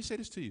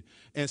you.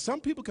 And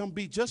some people can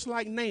be just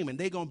like Naaman.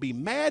 They're going to be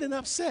mad and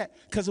upset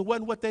because it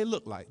wasn't what they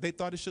looked like. They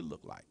thought it should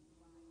look like.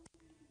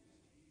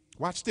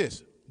 Watch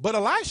this. But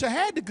Elisha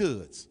had the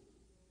goods.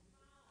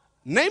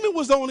 Naaman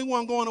was the only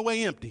one going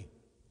away empty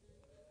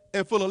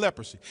and full of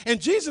leprosy. And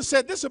Jesus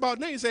said this about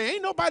Naaman. He said,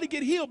 ain't nobody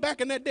get healed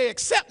back in that day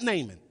except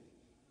Naaman.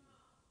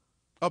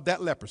 of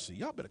that leprosy.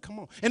 Y'all better come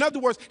on. In other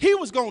words, he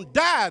was going to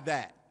die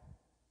that.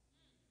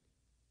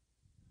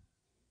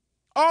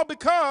 All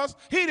because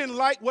he didn't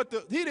like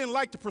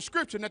the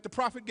prescription that the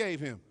prophet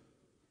gave him.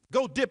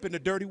 Go dip in the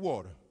dirty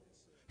water.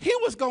 He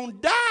was going to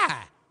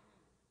die.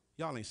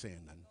 Y'all ain't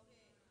saying nothing.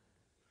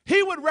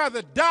 He would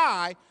rather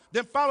die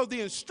than follow the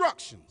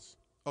instructions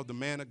of the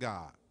man of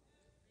God.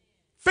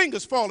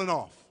 Fingers falling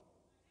off.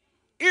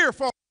 Ear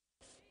falling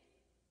off.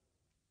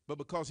 But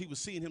because he was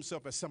seeing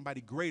himself as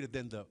somebody greater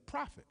than the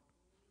prophet.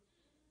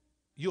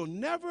 You'll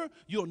never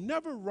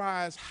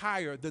rise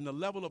higher than the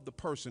level of the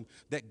person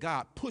that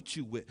God put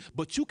you with.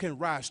 But you can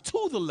rise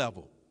to the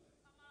level.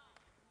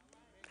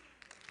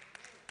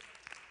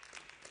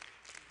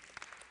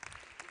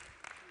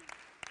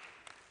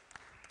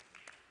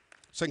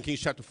 2 Kings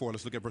chapter 4,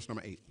 let's look at verse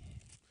number 8.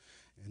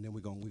 And then we're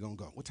going to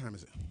go. What time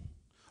is it?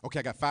 Okay,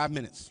 I got 5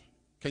 minutes.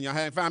 Can y'all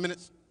have 5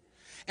 minutes?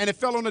 And it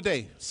fell on the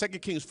day, 2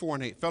 Kings 4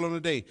 and 8, fell on the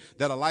day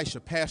that Elisha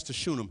passed to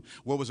Shunem,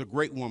 where was a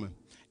great woman.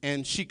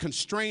 And she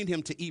constrained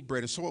him to eat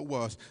bread. And so it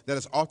was that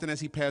as often as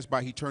he passed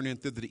by, he turned in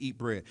thither to eat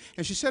bread.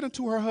 And she said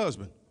unto her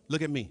husband,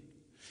 look at me.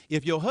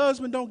 If your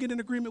husband don't get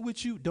in agreement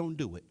with you, don't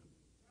do it.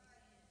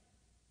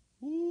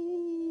 Ooh.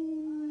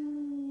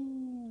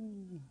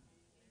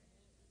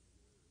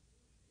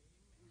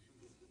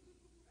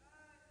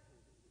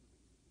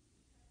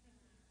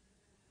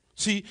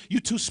 See, you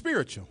too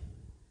spiritual.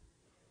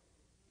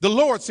 The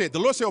Lord said,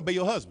 obey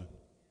your husband.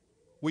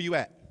 Where you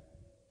at?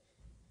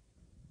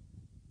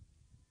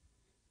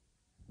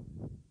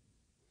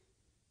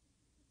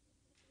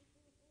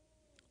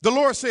 The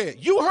Lord said,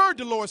 you heard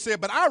the Lord said,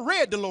 but I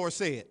read the Lord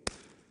said.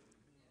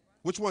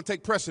 Which one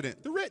take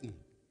precedent? The written.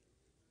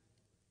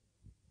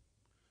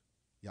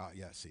 Y'all,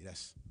 yeah, see,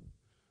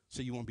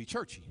 you want to be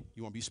churchy.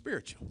 You want to be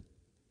spiritual.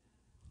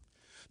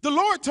 The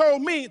Lord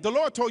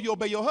told you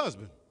obey your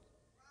husband.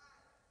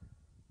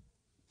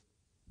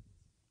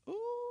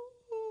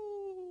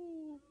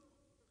 Ooh.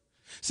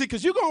 See,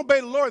 because you're going to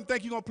obey the Lord and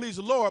think you're going to please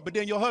the Lord, but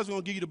then your husband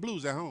going to give you the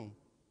blues at home.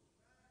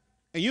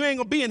 And you ain't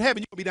going to be in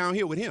heaven. You're going to be down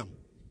here with him.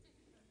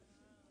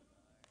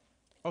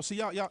 Oh, see,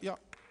 y'all.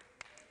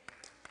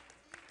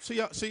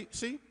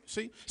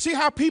 See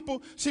how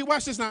people,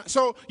 watch this now.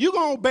 So you're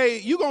going to obey,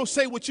 you're going to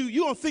say what you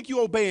don't think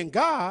you're obeying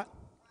God,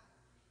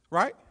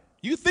 right?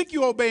 You think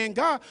you're obeying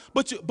God,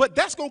 but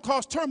that's going to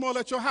cause turmoil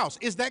at your house.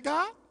 Is that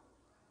God?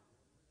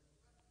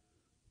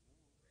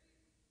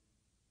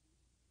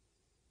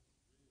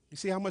 You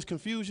see how much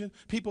confusion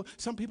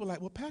some people are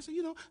like, well, Pastor,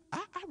 I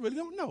really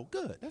don't know.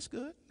 Good, that's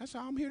good. That's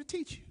how I'm here to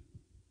teach you.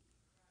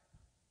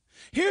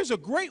 Here's a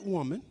great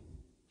woman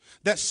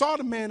that saw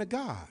the man of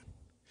God,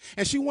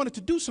 and she wanted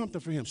to do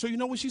something for him. So you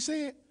know what she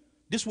said?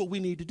 This is what we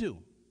need to do.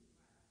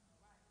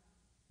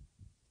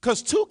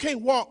 Because two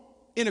can't walk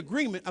in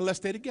agreement unless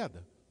they're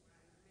together.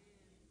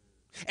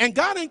 And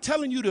God ain't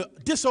telling you to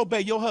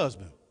disobey your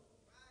husband.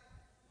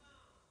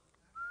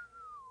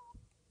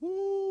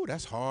 Ooh,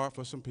 that's hard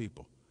for some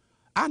people.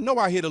 I know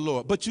I hear the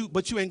Lord, but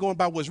you ain't going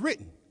by what's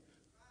written.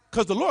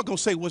 Because the Lord going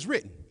to say what's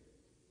written.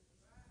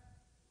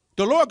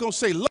 The Lord going to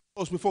say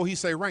logos before he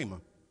say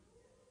rhema.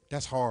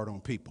 That's hard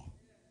on people.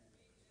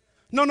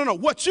 No.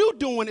 What you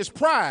doing is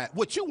pride,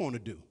 what you want to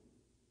do.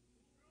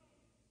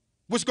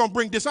 Which is going to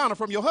bring dishonor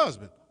from your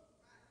husband.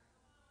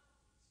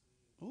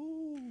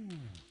 Ooh.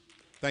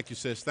 Thank you,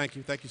 sis. Thank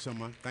you. Thank you so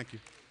much. Thank you.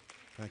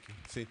 Thank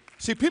you.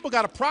 See, people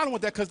got a problem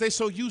with that because they're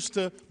so used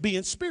to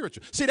being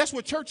spiritual. See, that's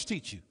what church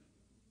teach you.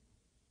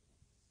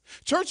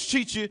 Church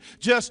teach you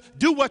just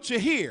do what you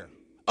hear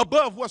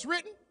above what's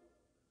written.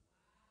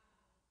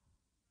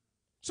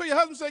 So your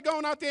husband say, go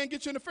on out there and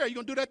get you in the fair. You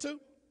going to do that too?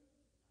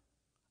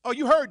 Oh,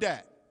 you heard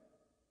that.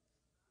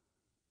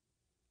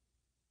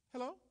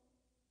 Hello?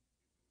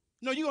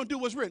 No, you're going to do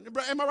what's written.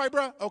 Am I right,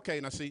 bro? Okay,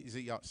 now see,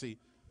 y'all, see.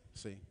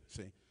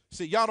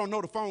 Y'all don't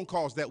know the phone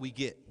calls that we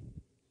get.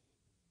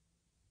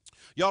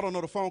 Y'all don't know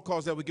the phone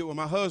calls that we get when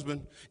my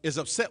husband is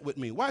upset with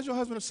me. Why is your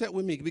husband upset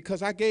with me?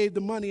 Because I gave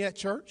the money at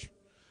church.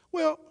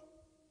 Well,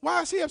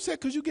 why is he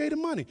upset? Because you gave the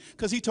money.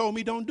 Because he told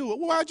me don't do it.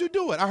 Well, why'd you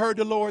do it? I heard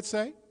the Lord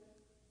say.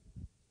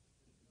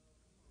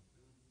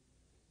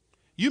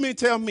 You mean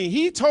tell me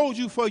he told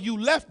you for you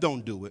left,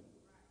 don't do it.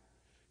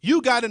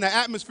 You got in the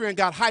atmosphere and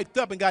got hyped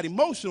up and got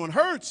emotional and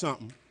heard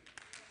something.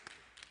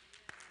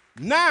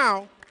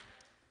 Now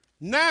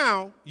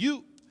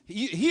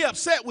he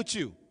upset with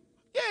you.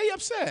 Yeah, he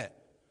upset.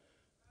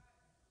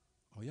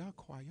 Oh, y'all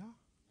quiet, y'all?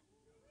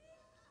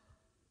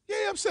 Yeah,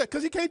 he upset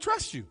because he can't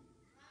trust you.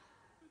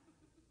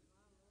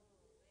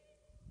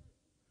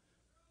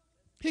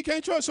 He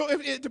can't trust. So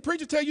if the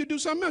preacher tell you to do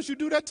something else, you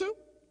do that too?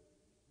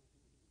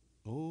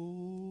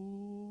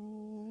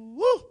 Oh,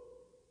 woo.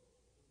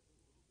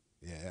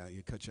 Yeah,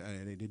 you cut your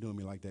eye. They doing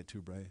me like that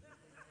too, bro.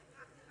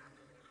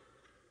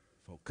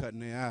 Folk cutting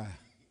their eye.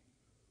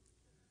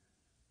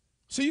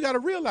 So you got to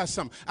realize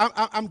something.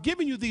 I'm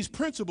giving you these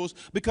principles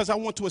because I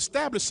want to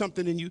establish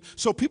something in you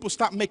so people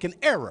stop making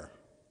error.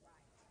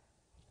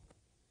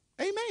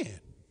 Amen.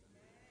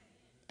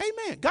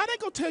 Amen. God ain't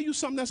going to tell you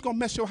something that's going to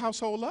mess your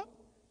household up.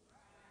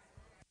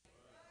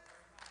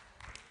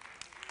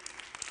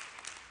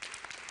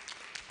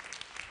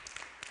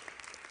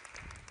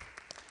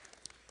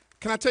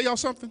 Can I tell y'all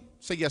something?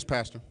 Say yes,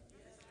 Pastor.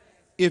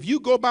 If you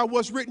go by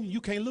what's written,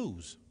 you can't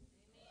lose.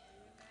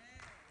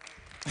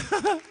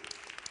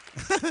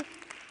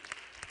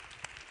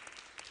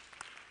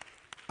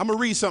 I'm going to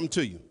read something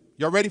to you.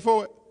 Y'all ready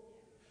for it?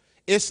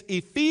 It's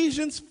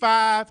Ephesians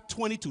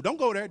 5:22. Don't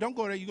go there. Don't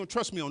go there. You're going to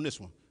trust me on this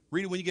one.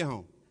 Read it when you get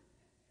home.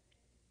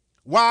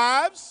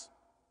 Wives,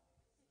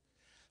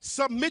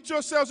 submit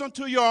yourselves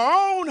unto your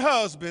own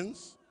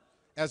husbands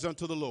as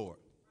unto the Lord.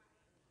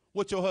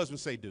 What your husband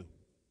say do?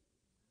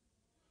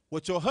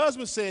 What your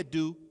husband said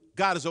do,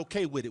 God is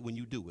okay with it when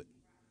you do it.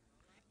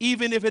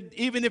 Even if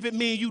it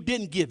means you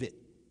didn't give it.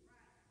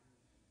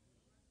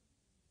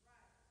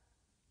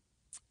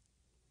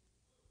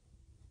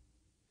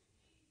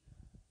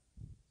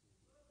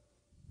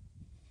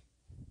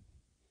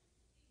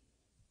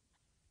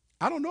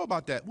 I don't know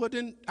about that. Well,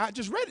 then I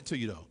just read it to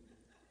you, though.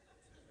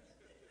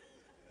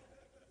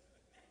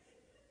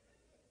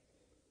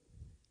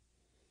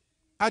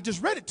 I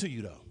just read it to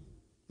you, though.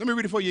 Let me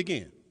read it for you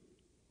again.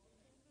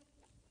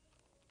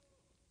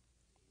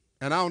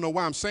 And I don't know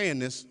why I'm saying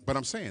this, but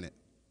I'm saying it.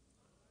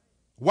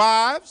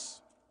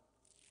 Wives,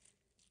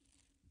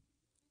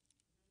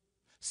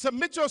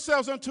 submit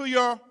yourselves unto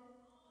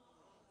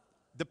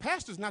the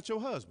pastor's not your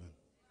husband.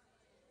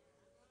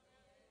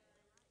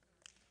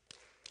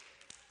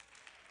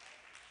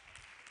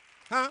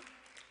 Huh?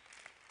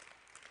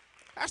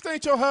 Pastor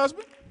ain't your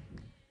husband.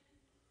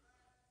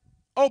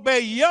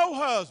 Obey your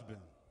husband.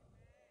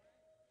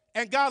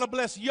 And God will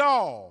bless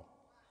y'all.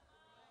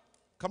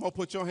 Come on,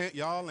 put your hand.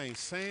 Y'all ain't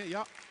saying,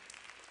 y'all.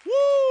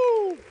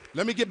 Woo!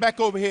 Let me get back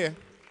over here.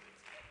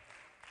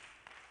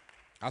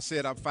 I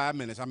said 5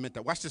 minutes. I meant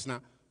that. Watch this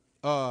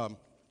now.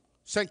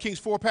 2 Kings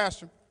 4,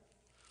 Pastor.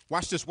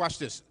 Watch this, watch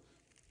this.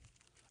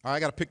 All right, I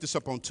got to pick this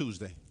up on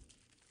Tuesday.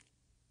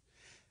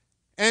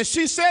 And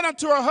she said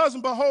unto her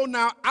husband, behold,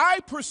 now I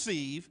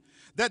perceive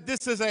that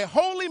this is a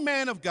holy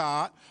man of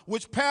God,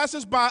 which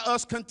passes by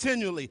us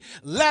continually.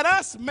 Let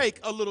us make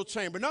a little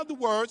chamber. In other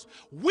words,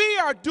 we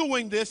are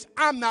doing this,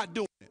 I'm not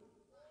doing it.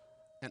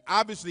 And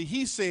obviously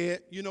he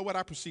said, you know what,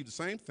 I perceive the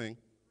same thing.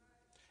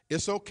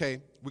 It's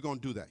okay, we're going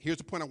to do that. Here's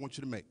the point I want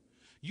you to make.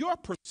 Your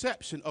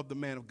perception of the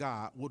man of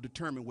God will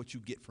determine what you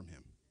get from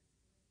him.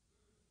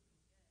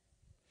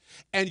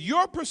 And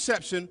your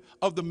perception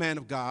of the man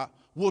of God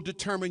will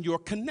determine your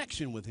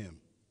connection with him.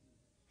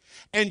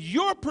 And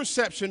your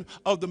perception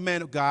of the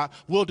man of God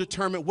will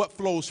determine what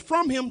flows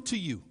from him to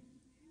you.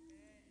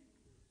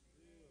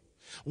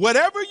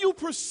 Whatever you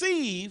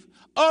perceive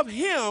of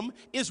him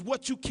is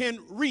what you can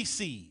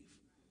receive.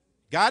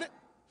 Got it?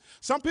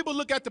 Some people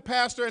look at the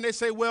pastor and they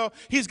say, well,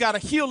 he's got a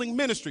healing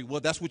ministry.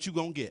 Well, that's what you're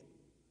going to get.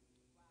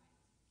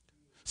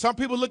 Some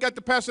people look at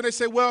the pastor and they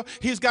say, well,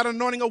 he's got an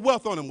anointing of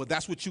wealth on him. Well,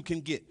 that's what you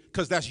can get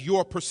because that's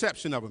your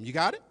perception of him. You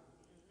got it?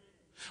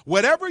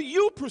 Whatever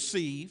you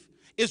perceive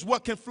is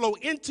what can flow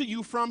into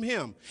you from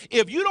him.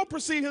 If you don't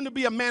perceive him to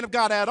be a man of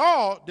God at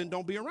all, then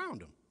don't be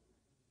around him.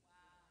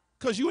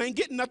 Because you ain't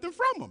getting nothing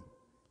from him.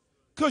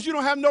 Because you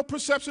don't have no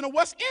perception of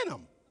what's in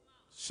him.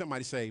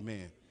 Somebody say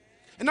amen.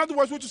 In other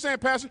words, what you're saying,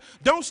 Pastor,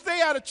 don't stay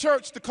out of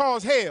church to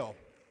cause hell.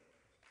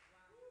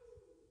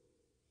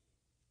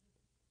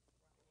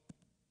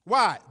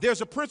 Why?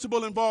 There's a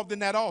principle involved in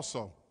that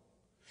also.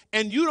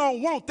 And you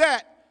don't want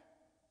that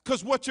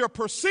because what you're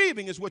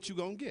perceiving is what you're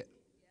going to get.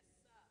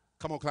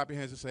 Come on, clap your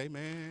hands and say,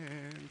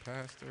 amen,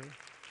 Pastor.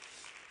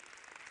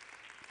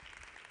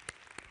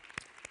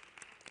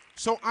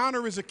 So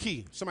honor is a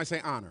key. Somebody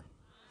say honor.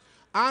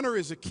 Honor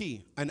is a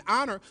key. And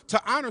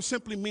to honor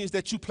simply means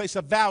that you place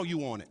a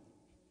value on it.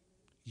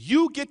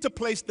 You get to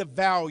place the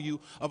value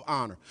of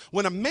honor.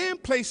 When a man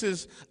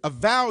places a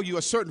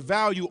certain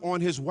value on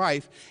his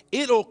wife,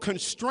 it'll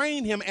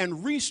constrain him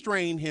and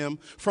restrain him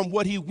from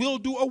what he will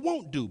do or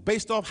won't do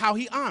based off how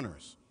he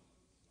honors.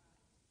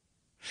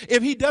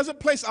 If he doesn't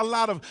place a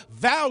lot of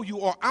value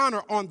or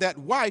honor on that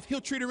wife, he'll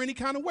treat her any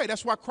kind of way.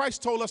 That's why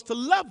Christ told us to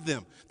love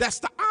them. That's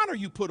the honor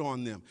you put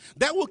on them.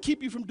 That will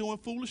keep you from doing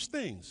foolish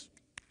things.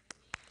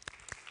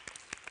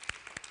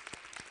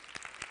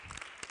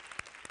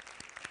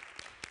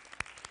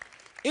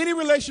 Any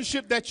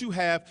relationship that you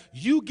have,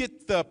 you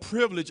get the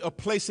privilege of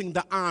placing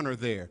the honor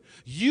there.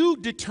 You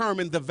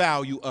determine the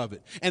value of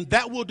it, and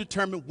that will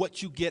determine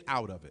what you get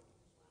out of it.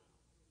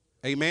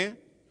 Amen?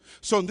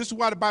 So this is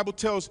why the Bible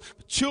tells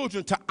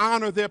children to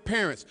honor their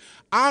parents.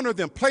 Honor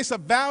them. Place a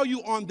value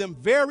on them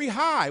very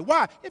high.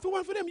 Why? If it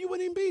weren't for them, you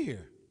wouldn't even be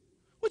here.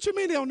 What you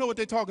mean they don't know what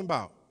they're talking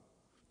about?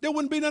 There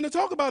wouldn't be nothing to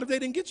talk about if they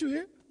didn't get you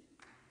here.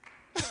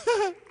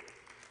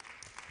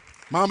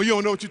 Mama, you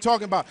don't know what you're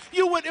talking about.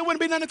 It wouldn't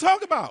be nothing to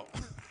talk about.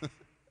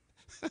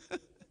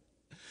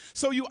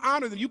 So you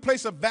honor them. You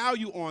place a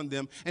value on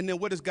them. And then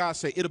what does God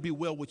say? It'll be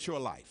well with your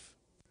life.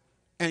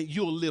 And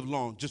you'll live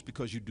long just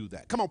because you do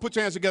that. Come on, put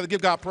your hands together.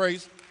 Give God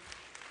praise.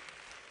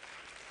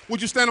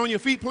 Would you stand on your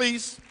feet,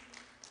 please?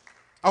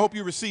 I hope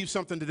you received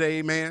something today,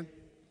 amen.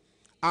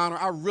 Honor,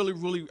 I'm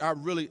going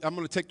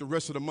to take the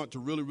rest of the month to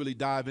really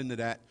dive into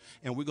that.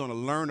 And we're going to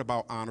learn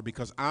about honor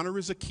because honor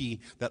is a key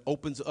that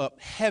opens up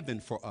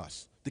heaven for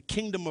us. the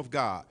kingdom of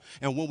God.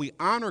 And when we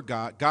honor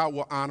God, God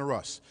will honor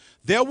us.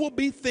 There will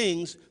be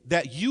things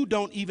that you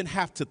don't even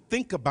have to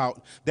think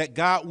about that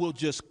God will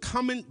just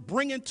come and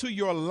bring into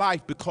your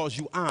life because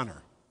you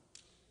honor.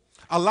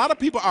 A lot of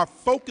people are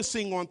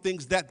focusing on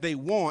things that they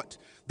want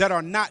that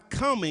are not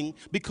coming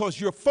because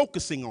you're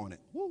focusing on it.